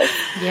know this.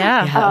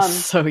 Yeah.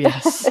 Yes.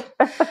 Yes.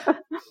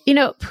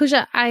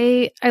 Pooja,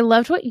 I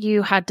loved what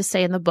you had to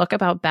say in the book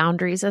about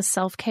boundaries as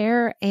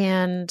self-care.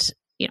 And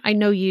I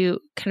know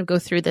you kind of go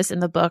through this in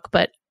the book,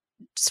 but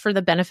just for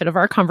the benefit of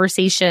our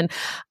conversation,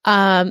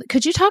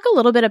 could you talk a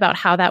little bit about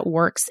how that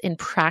works in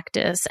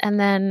practice? And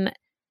then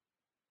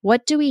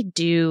what do we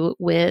do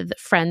with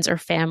friends or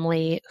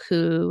family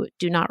who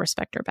do not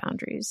respect our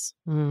boundaries?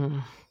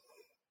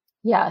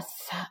 Yes.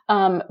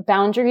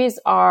 Boundaries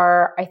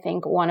are, I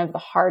think, one of the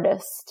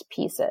hardest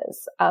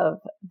pieces of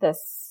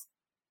this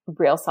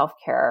real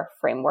self-care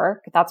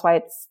framework. That's why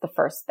it's the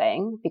first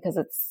thing, because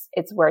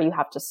it's where you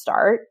have to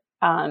start.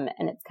 And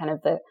it's kind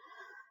of the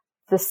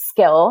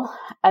skill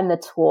and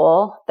the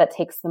tool that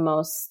takes the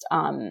most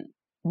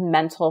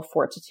mental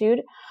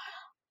fortitude.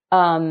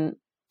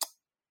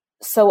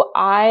 So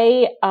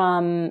I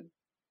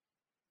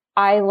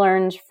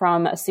learned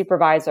from a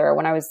supervisor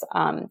when I was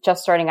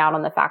just starting out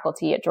on the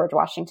faculty at George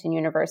Washington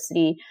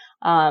University.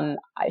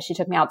 She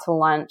took me out to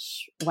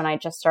lunch when I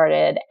just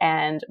started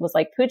and was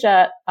like,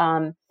 Pooja,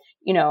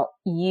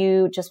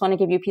 you just want to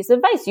give you a piece of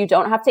advice. You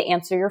don't have to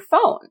answer your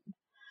phone.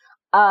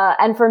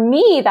 And for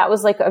me, that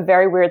was a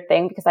very weird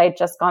thing because I had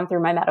just gone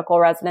through my medical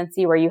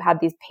residency where you had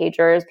these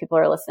pagers. People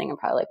are listening and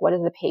probably what is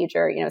a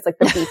pager? It's the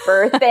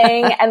beeper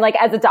thing. And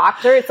as a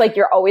doctor, it's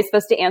you're always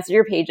supposed to answer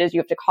your pages.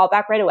 You have to call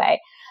back right away.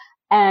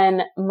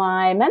 And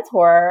my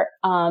mentor,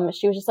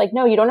 she was just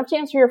no, you don't have to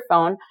answer your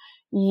phone.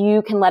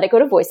 You can let it go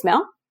to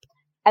voicemail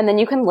and then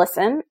you can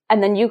listen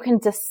and then you can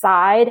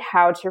decide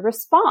how to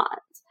respond.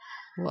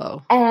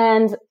 Whoa.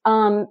 And,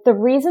 the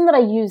reason that I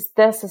use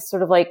this is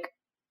sort of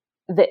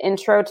the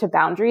intro to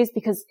boundaries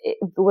because it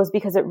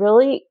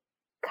really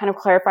kind of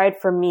clarified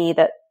for me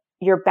that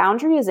your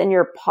boundary is in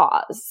your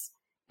pause.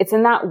 It's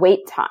in that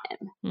wait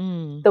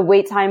time, the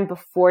wait time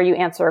before you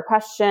answer a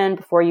question,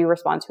 before you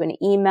respond to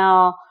an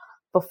email,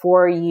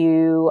 before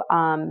you,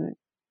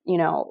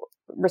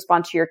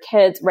 respond to your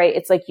kids, right?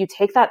 It's you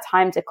take that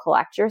time to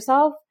collect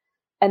yourself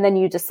and then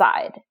you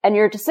decide. And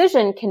your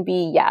decision can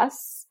be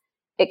yes,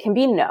 it can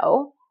be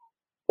no,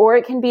 or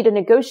it can be to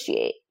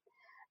negotiate.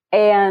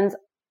 And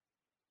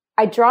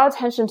I draw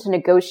attention to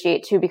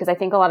negotiate too, because I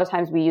think a lot of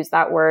times we use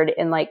that word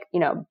in like,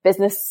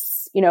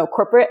 business,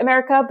 corporate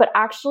America, but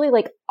actually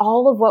like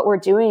all of what we're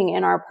doing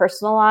in our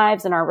personal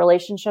lives and our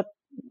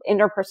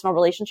interpersonal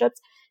relationships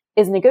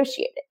is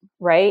negotiating,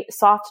 right?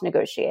 Soft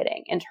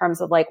negotiating in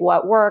terms of like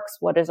what works,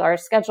 what is our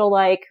schedule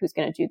like, who's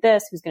going to do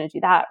this, who's going to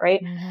do that,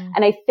 right? Mm-hmm.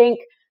 And I think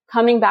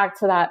coming back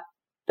to that,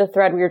 the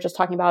thread we were just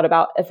talking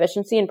about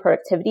efficiency and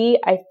productivity,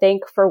 I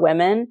think for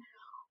women,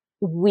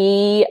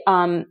 we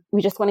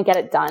just want to get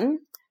it done.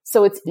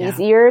 So it's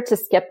easier to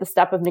skip the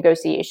step of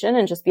negotiation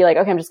and just be like,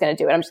 okay, I'm just going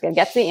to do it. I'm just going to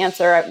get to the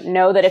answer. I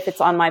know that if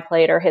it's on my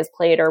plate or his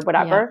plate or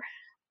whatever.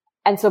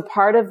 And so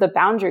part of the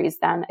boundaries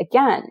then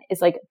again is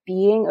like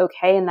being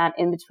okay in that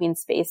in-between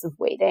space of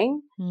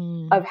waiting,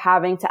 of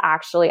having to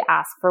actually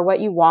ask for what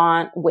you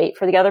want, wait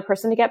for the other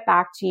person to get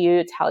back to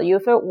you, tell you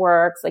if it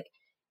works. Like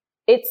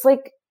it's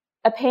like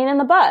a pain in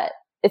the butt.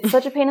 It's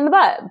such a pain in the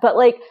butt, but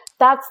like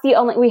that's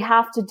we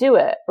have to do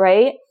it.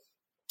 Right.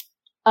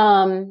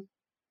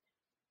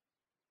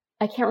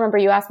 I can't remember.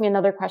 You asked me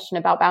another question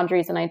about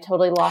boundaries and I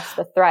totally lost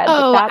the thread.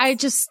 Oh,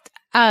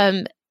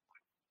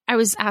 I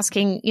was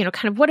asking,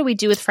 kind of what do we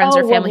do with friends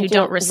or family who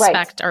don't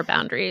respect our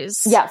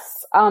boundaries? Yes.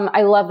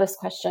 I love this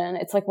question.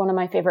 It's like one of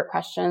my favorite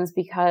questions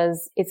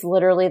because it's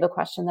literally the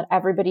question that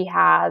everybody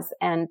has.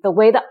 And the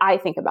way that I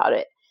think about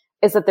it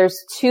is that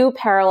there's two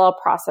parallel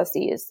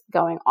processes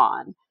going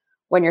on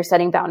when you're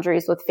setting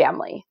boundaries with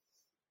family.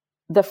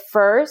 The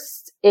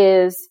first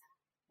is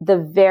the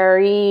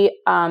very,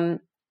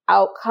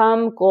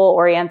 outcome goal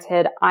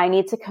oriented. I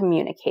need to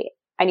communicate.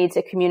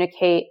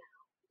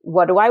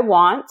 What do I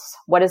want?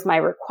 What is my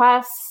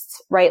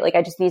request? Right? Like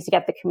I just need to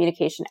get the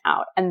communication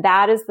out. And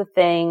that is the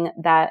thing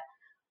that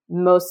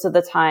most of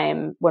the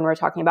time when we're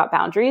talking about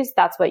boundaries,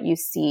 that's what you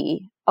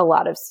see a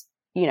lot of,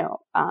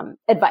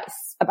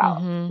 advice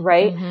about,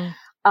 right?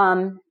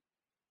 Mm-hmm.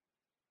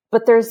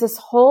 But there's this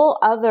whole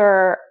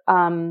other,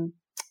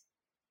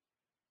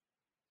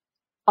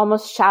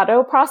 almost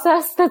shadow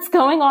process that's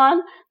going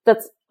on.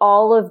 That's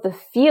all of the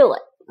feelings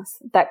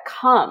that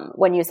come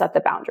when you set the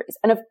boundaries.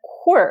 And of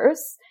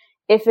course,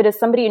 if it is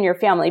somebody in your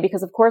family,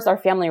 because of course our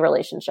family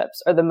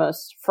relationships are the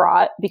most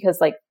fraught because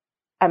like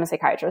I'm a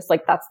psychiatrist,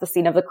 like that's the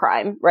scene of the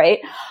crime, right?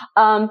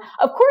 Of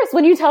course,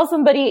 when you tell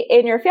somebody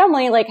in your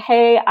family, like,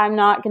 hey, I'm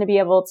not going to be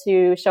able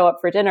to show up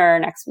for dinner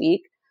next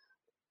week,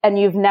 and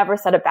you've never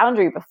set a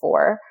boundary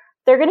before,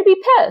 they're going to be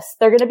pissed.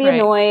 They're going to be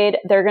annoyed.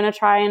 They're going to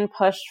try and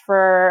push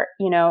for,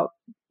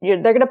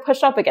 they're going to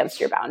push up against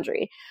your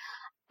boundary.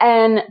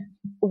 And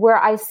where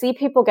I see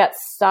people get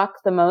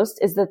stuck the most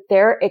is that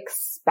they're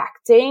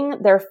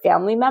expecting their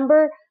family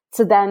member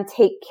to then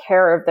take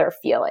care of their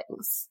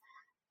feelings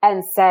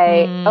and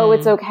say, oh,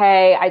 it's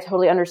okay. I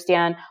totally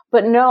understand.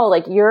 But no,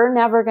 like you're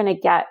never going to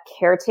get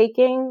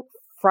caretaking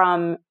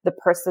from the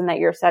person that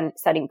you're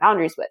setting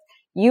boundaries with.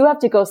 You have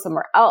to go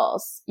somewhere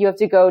else. You have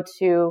to go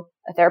to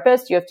a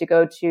therapist. You have to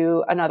go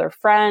to another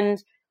friend.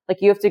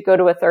 Like you have to go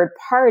to a third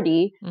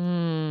party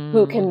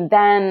who can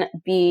then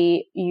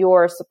be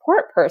your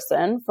support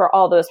person for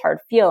all those hard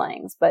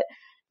feelings. But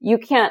you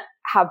can't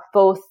have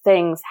both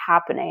things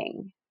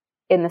happening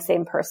in the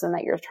same person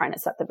that you're trying to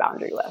set the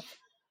boundary with.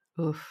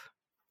 Oof.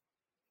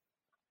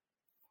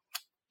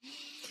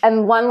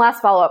 And one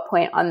last follow-up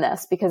point on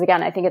this, because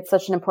again, I think it's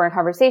such an important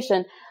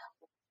conversation.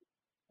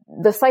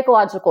 The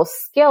psychological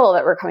skill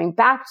that we're coming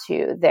back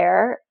to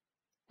there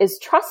is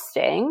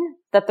trusting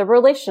that the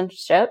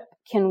relationship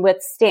can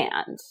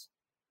withstand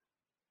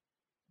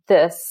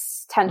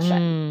this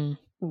tension,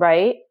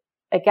 right?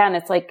 Again,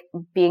 it's like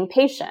being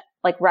patient,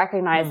 like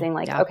recognizing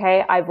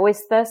okay, I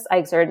voiced this, I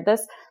exerted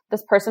this.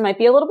 This person might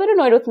be a little bit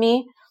annoyed with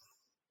me,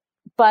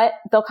 but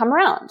they'll come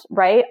around,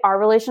 right? Our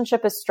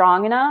relationship is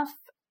strong enough.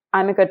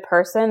 I'm a good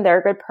person. They're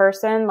a good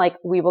person. Like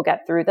we will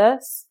get through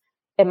this.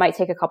 It might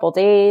take a couple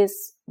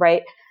days,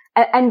 right?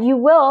 And you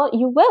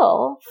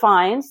will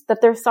find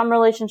that there's some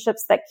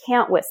relationships that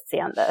can't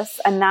withstand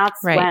this. And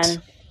that's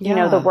when,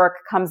 the work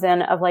comes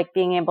in of like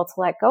being able to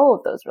let go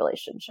of those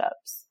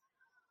relationships.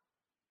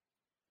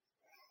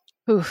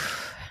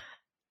 Oof.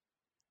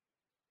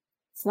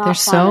 It's not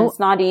fun. It's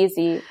not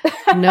easy.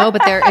 No,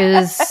 but there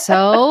is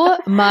so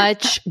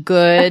much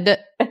good,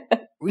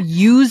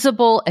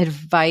 usable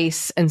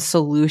advice and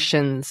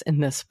solutions in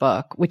this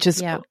book, which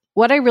is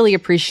what I really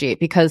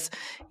appreciate, because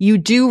you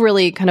do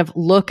really kind of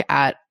look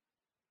at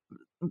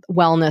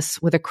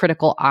wellness with a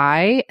critical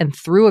eye and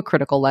through a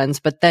critical lens,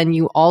 but then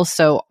you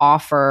also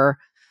offer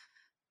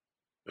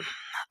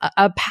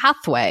a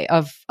pathway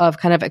of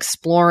kind of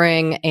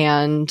exploring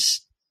and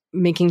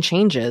making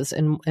changes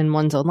in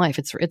one's own life.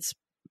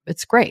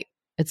 It's great.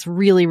 It's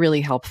really,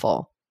 really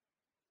helpful.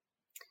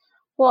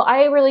 Well,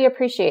 I really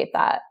appreciate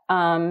that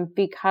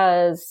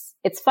because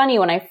it's funny,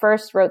 when I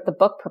first wrote the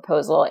book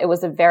proposal, it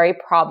was a very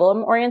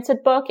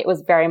problem-oriented book. It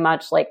was very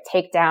much like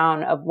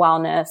takedown of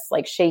wellness,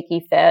 like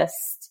shaky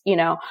fist,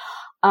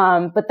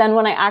 but then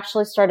when I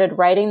actually started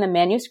writing the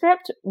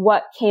manuscript,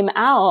 what came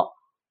out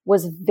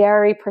was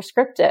very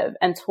prescriptive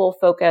and tool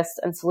focused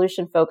and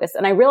solution focused.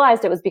 And I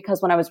realized it was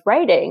because when I was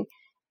writing,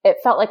 it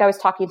felt like I was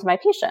talking to my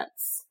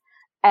patients.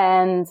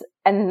 And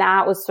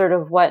that was sort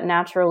of what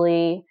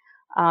naturally,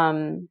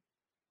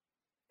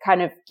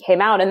 kind of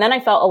came out. And then I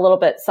felt a little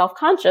bit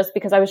self-conscious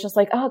because I was just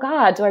like, oh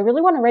God, do I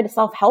really want to write a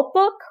self-help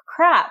book?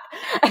 Crap.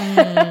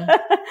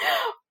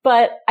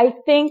 But I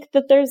think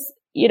that there's,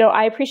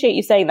 I appreciate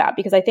you saying that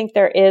because I think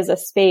there is a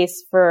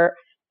space for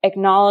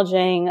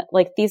acknowledging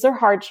like, these are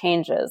hard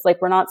changes. Like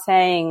we're not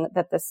saying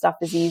that this stuff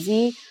is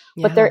easy,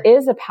 but there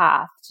is a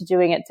path to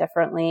doing it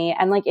differently.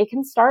 And like, it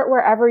can start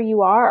wherever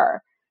you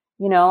are.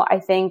 I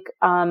think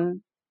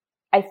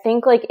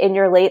like in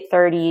your late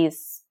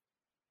 30s,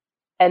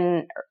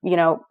 and,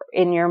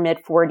 in your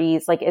mid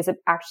 40s, like, is it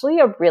actually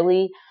a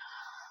really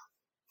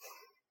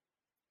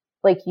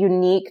like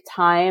unique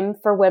time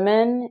for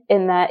women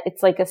in that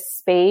it's like a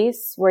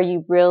space where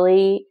you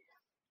really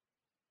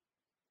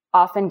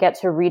often get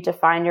to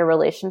redefine your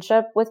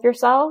relationship with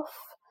yourself.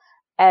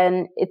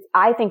 And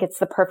I think it's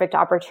the perfect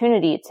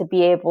opportunity to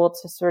be able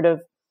to sort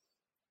of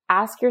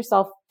ask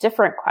yourself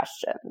different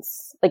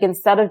questions. Like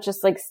instead of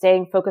just like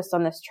staying focused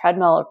on this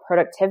treadmill of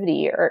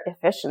productivity or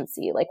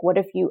efficiency, like what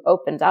if you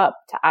opened up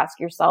to ask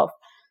yourself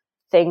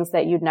things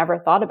that you'd never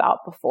thought about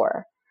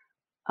before?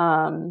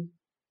 And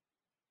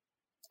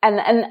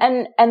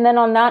then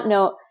on that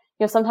note,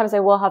 sometimes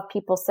I will have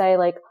people say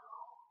like,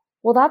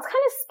 well, that's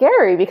kind of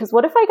scary because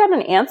what if I got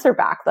an answer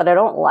back that I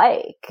don't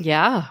like?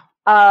 Yeah.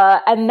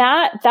 And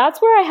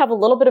that's where I have a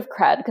little bit of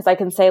cred because I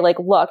can say like,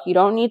 look, you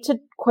don't need to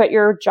quit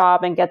your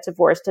job and get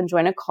divorced and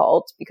join a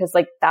cult because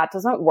like that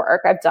doesn't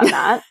work. I've done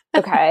that.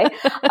 Okay.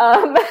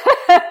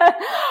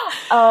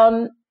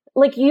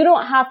 Like you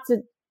don't have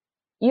to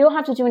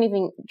do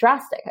anything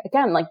drastic.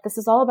 Again, like this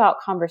is all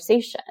about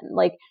conversation.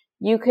 Like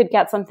you could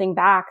get something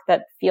back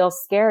that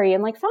feels scary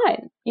and like,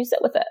 fine, you sit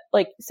with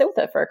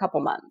it for a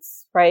couple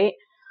months. Right.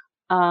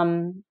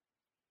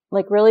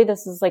 Like really,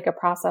 this is like a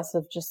process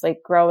of just like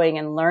growing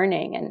and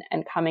learning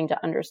and coming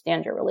to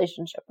understand your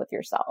relationship with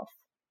yourself.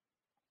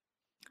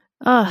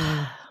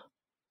 Well,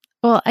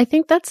 I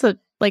think that's a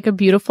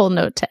beautiful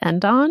note to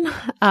end on.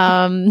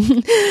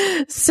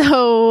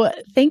 So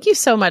thank you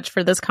so much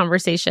for this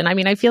conversation. I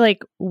mean, I feel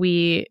like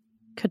we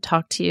could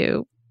talk to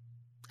you.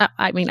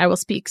 I mean, I will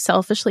speak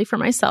selfishly for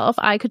myself.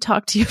 I could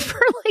talk to you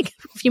for like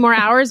a few more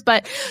hours,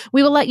 but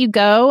we will let you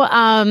go.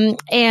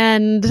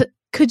 And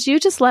could you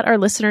just let our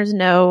listeners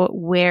know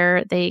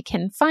where they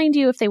can find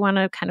you if they want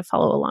to kind of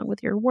follow along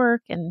with your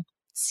work and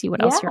see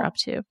what else you're up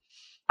to?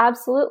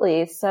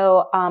 Absolutely.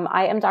 So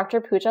I am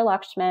Dr. Pooja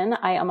Lakshman.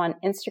 I am on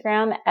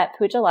Instagram at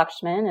Pooja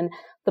Lakshman, and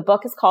the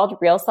book is called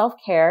Real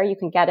Self-Care. You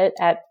can get it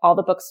at all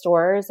the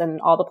bookstores and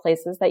all the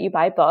places that you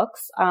buy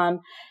books.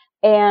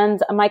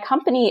 And my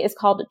company is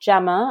called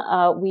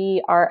Gemma.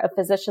 We are a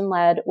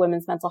physician-led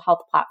women's mental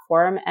health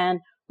platform,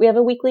 and we have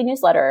a weekly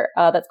newsletter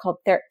that's called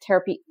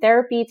Therapy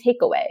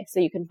Takeaway. So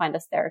you can find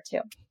us there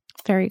too.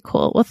 Very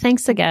cool. Well,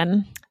 thanks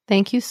again.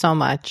 Thank you so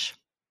much.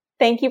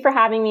 Thank you for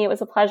having me. It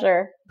was a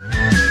pleasure.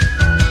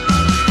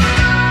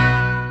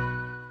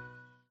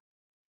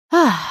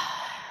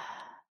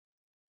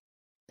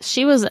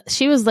 She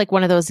was like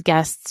one of those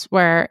guests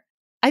where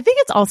I think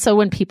it's also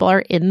when people are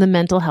in the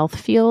mental health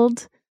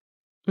field,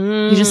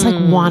 you just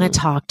like want to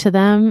talk to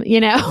them,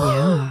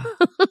 Yeah,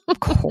 of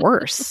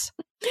course.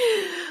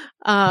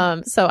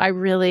 So I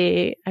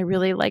really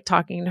like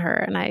talking to her,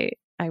 and I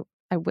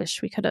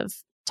wish we could have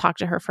talked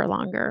to her for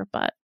longer.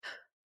 But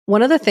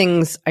one of the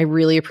things I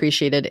really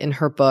appreciated in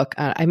her book,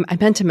 I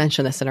meant to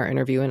mention this in our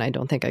interview, and I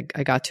don't think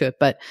I got to it,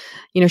 but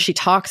she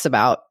talks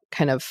about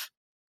kind of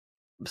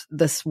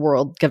this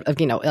world of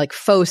like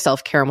faux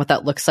self-care and what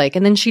that looks like,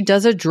 and then she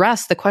does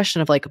address the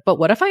question of like, but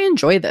what if I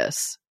enjoy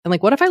this? And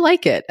like, what if I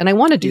like it and I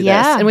want to do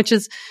this? And which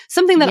is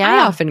something that I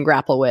often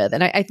grapple with.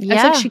 And I feel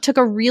like she took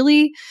a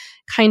really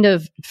kind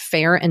of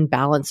fair and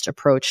balanced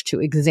approach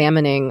to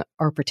examining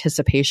our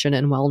participation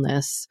in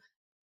wellness,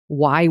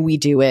 why we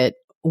do it,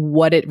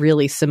 what it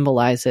really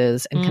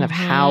symbolizes, and kind of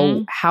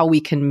how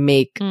we can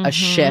make a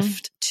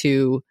shift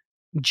to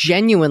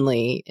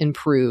genuinely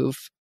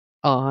improve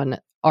on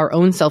our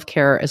own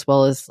self-care as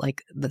well as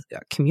like the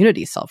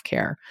community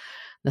self-care,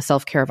 the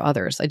self-care of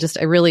others.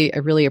 I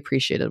really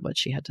appreciated what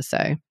she had to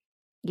say.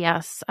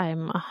 Yes,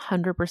 I'm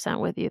 100%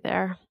 with you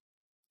there.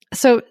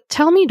 So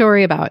tell me,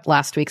 Doree, about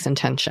last week's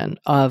intention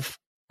of,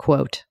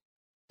 quote,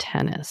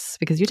 tennis,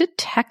 because you did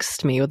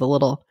text me with a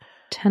little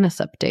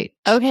tennis update.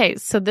 Okay,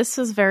 so this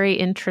was very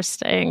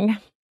interesting.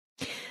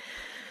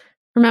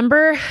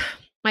 Remember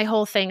my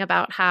whole thing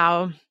about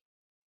how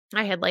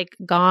I had like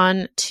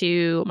gone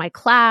to my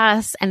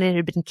class and it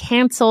had been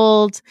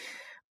canceled,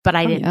 but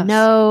I didn't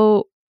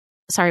know.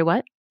 Sorry,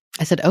 what?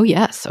 I said, oh,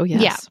 yes. Oh,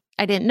 yes. Yeah,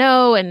 I didn't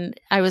know. And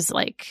I was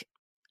like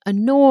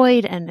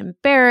annoyed and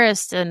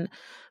embarrassed and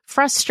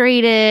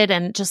frustrated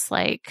and just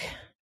like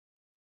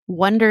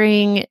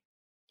wondering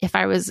if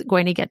I was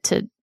going to get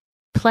to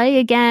play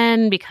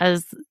again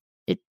because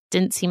it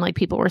didn't seem like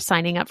people were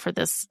signing up for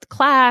this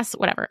class,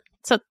 whatever.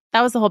 So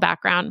that was the whole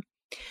background.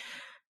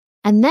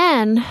 And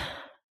then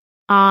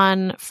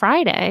on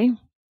Friday,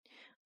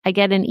 I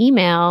get an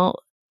email,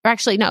 or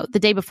actually, no, the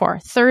day before,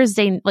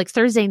 Thursday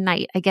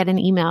night, I get an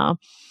email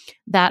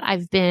that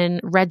I've been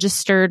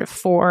registered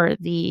for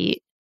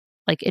the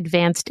like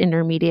advanced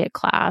intermediate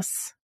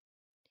class.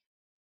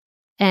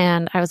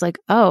 And I was like,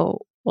 oh,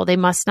 well, they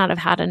must not have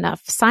had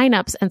enough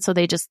signups. And so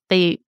they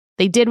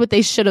did what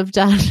they should have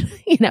done,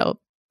 the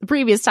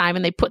previous time.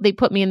 And they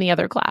put me in the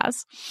other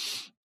class.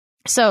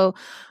 So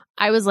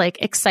I was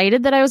like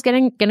excited that I was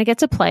going to get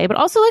to play, but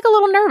also like a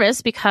little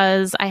nervous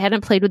because I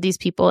hadn't played with these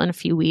people in a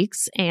few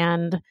weeks.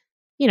 And,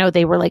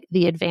 they were like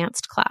the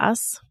advanced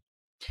class.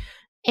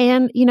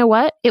 And you know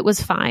what? It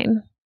was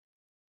fine.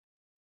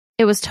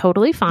 It was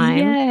totally fine.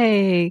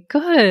 Yay.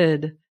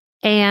 Good.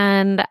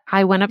 And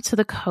I went up to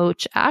the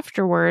coach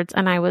afterwards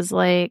and I was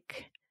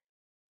like,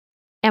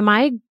 am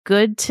I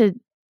good to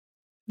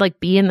like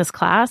be in this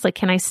class? Like,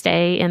 can I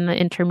stay in the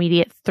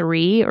intermediate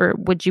 3 or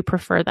would you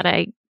prefer that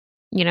I,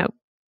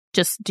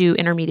 just do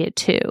intermediate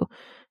 2?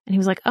 And he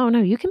was like, oh no,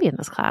 you can be in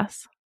this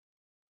class.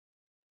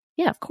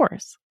 Yeah, of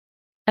course.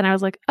 And I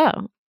was like,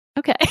 oh,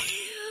 okay.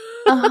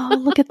 Oh,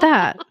 look at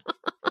that.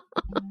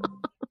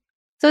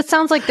 So it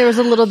sounds like there was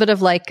a little bit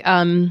of like,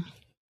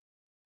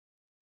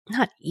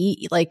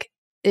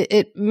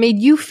 it made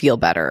you feel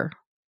better.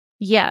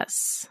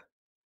 Yes.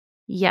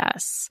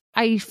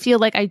 I feel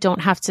like I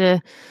don't have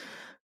to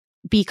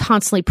be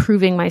constantly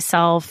proving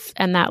myself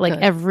and that like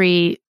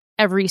every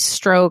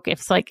stroke,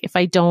 if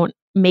I don't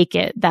make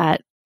it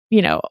that,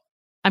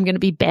 I'm going to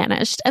be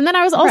banished. And then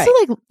I was also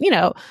like,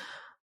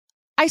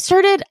 I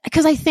started,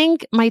 because I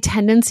think my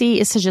tendency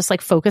is to just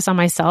like focus on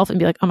myself and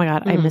be like, oh my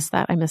God, I missed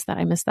that.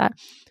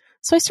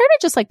 So I started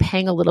just like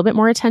paying a little bit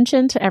more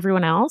attention to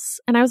everyone else.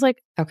 And I was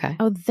like, okay,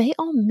 oh, they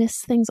all miss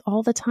things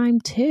all the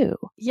time too.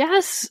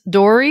 Yes,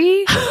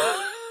 Dory.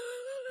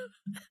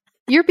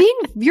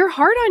 You're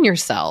hard on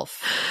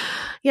yourself.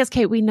 Yes,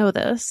 Kate, we know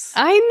this.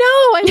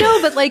 I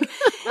know, but like,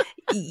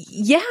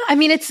 yeah, I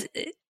mean,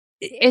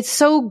 it's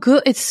so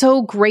good. It's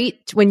so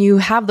great when you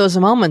have those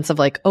moments of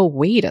like, oh,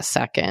 wait a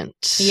second.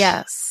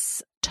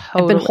 Yes,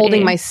 totally. I've been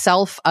holding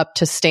myself up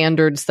to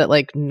standards that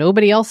like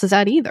nobody else is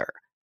at either.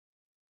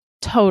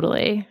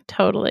 Totally.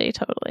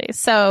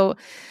 So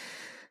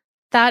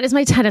that is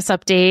my tennis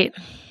update.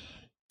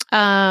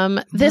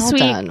 This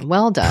week,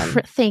 well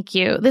done. Thank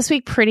you. This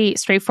week, pretty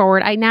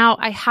straightforward.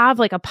 I have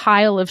like a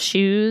pile of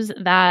shoes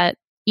that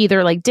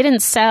either like didn't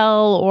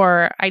sell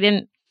or I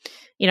didn't,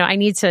 I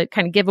need to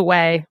kind of give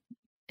away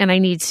and I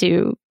need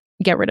to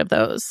get rid of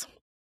those.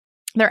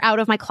 They're out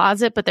of my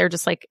closet, but they're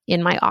just like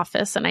in my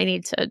office and I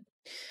need to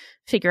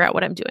figure out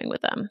what I'm doing with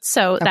them.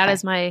 So that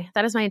is my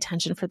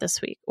intention for this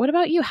week. What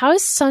about you? How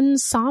is Sun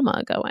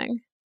Sama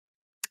going?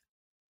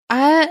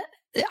 I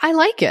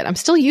like it. I'm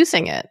still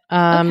using it.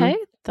 Okay,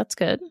 that's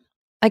good.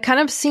 I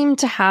kind of seem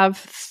to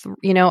have,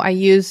 I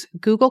use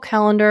Google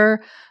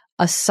Calendar,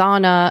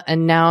 Asana,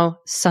 and now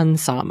Sun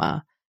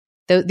Sama.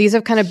 These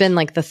have kind of been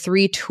like the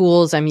 3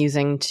 tools I'm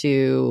using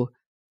to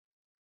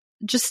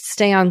just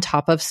stay on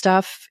top of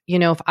stuff.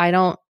 If I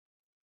don't,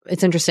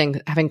 it's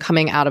interesting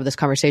coming out of this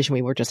conversation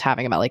we were just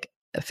having about like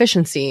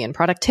efficiency and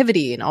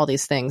productivity and all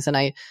these things. And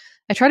I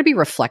try to be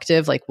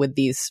reflective like with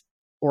these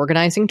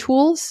organizing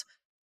tools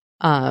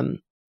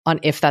on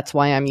if that's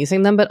why I'm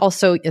using them. But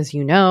also, as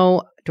you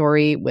know,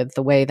 Dory, with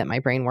the way that my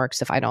brain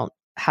works, if I don't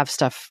have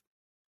stuff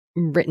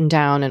written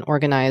down and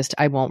organized,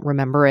 I won't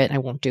remember it. I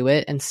won't do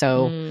it. And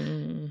so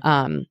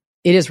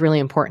it is really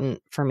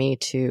important for me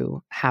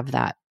to have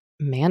that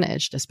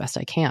managed as best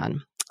I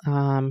can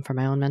for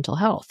my own mental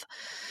health.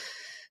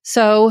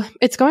 So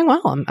it's going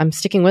well. I'm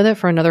sticking with it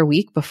for another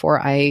week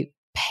before I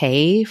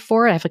pay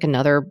for it. I have like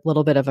another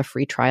little bit of a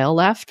free trial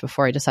left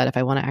before I decide if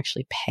I want to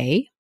actually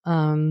pay.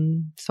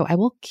 So I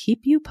will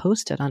keep you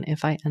posted on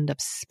if I end up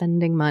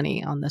spending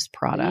money on this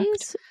product.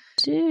 Please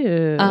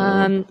do.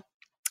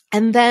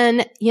 And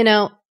then,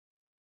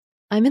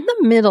 I'm in the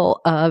middle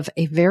of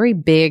a very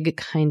big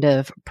kind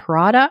of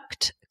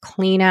product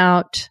clean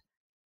out,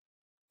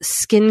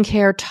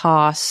 skincare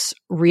toss,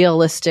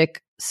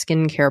 realistic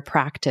skincare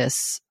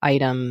practice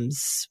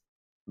items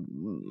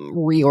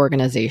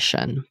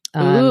reorganization.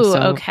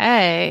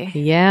 Okay.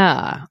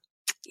 Yeah.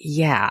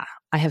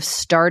 I have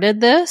started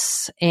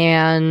this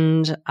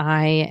and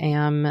I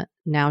am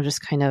now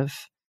just kind of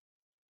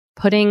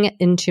putting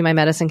into my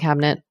medicine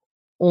cabinet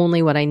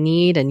only what I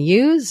need and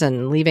use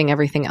and leaving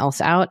everything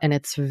else out. And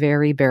it's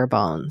very bare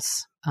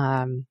bones.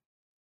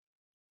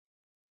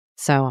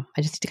 So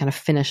I just need to kind of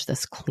finish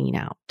this clean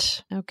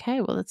out.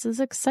 Okay. Well, this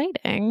is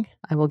exciting.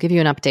 I will give you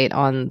an update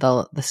on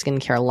the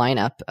skincare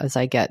lineup as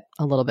I get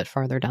a little bit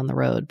farther down the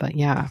road. But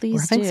yeah, Please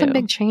we're having do. some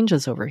big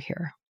changes over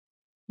here.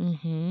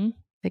 Mm-hmm.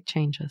 Big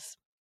changes.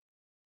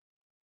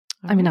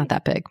 All I mean, right. not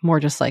that big. More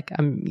just like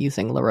I'm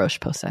using La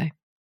Roche-Posay.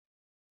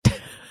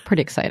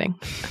 Pretty exciting.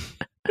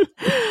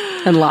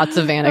 And lots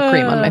of Vanna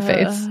cream on my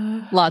face.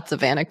 Lots of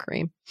Vanna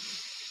cream.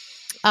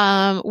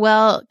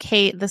 Well,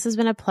 Kate, this has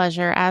been a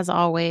pleasure as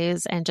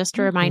always. And just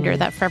a reminder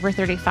that Forever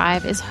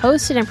 35 is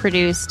hosted and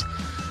produced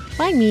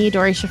by me,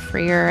 Dori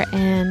Shafrir,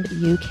 and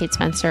you, Kate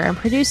Spencer, and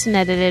produced and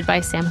edited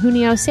by Sam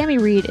Junio. Sammy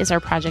Reed is our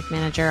project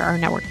manager. Our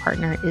network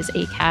partner is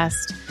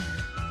Acast.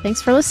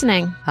 Thanks for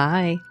listening.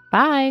 Bye.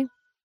 Bye.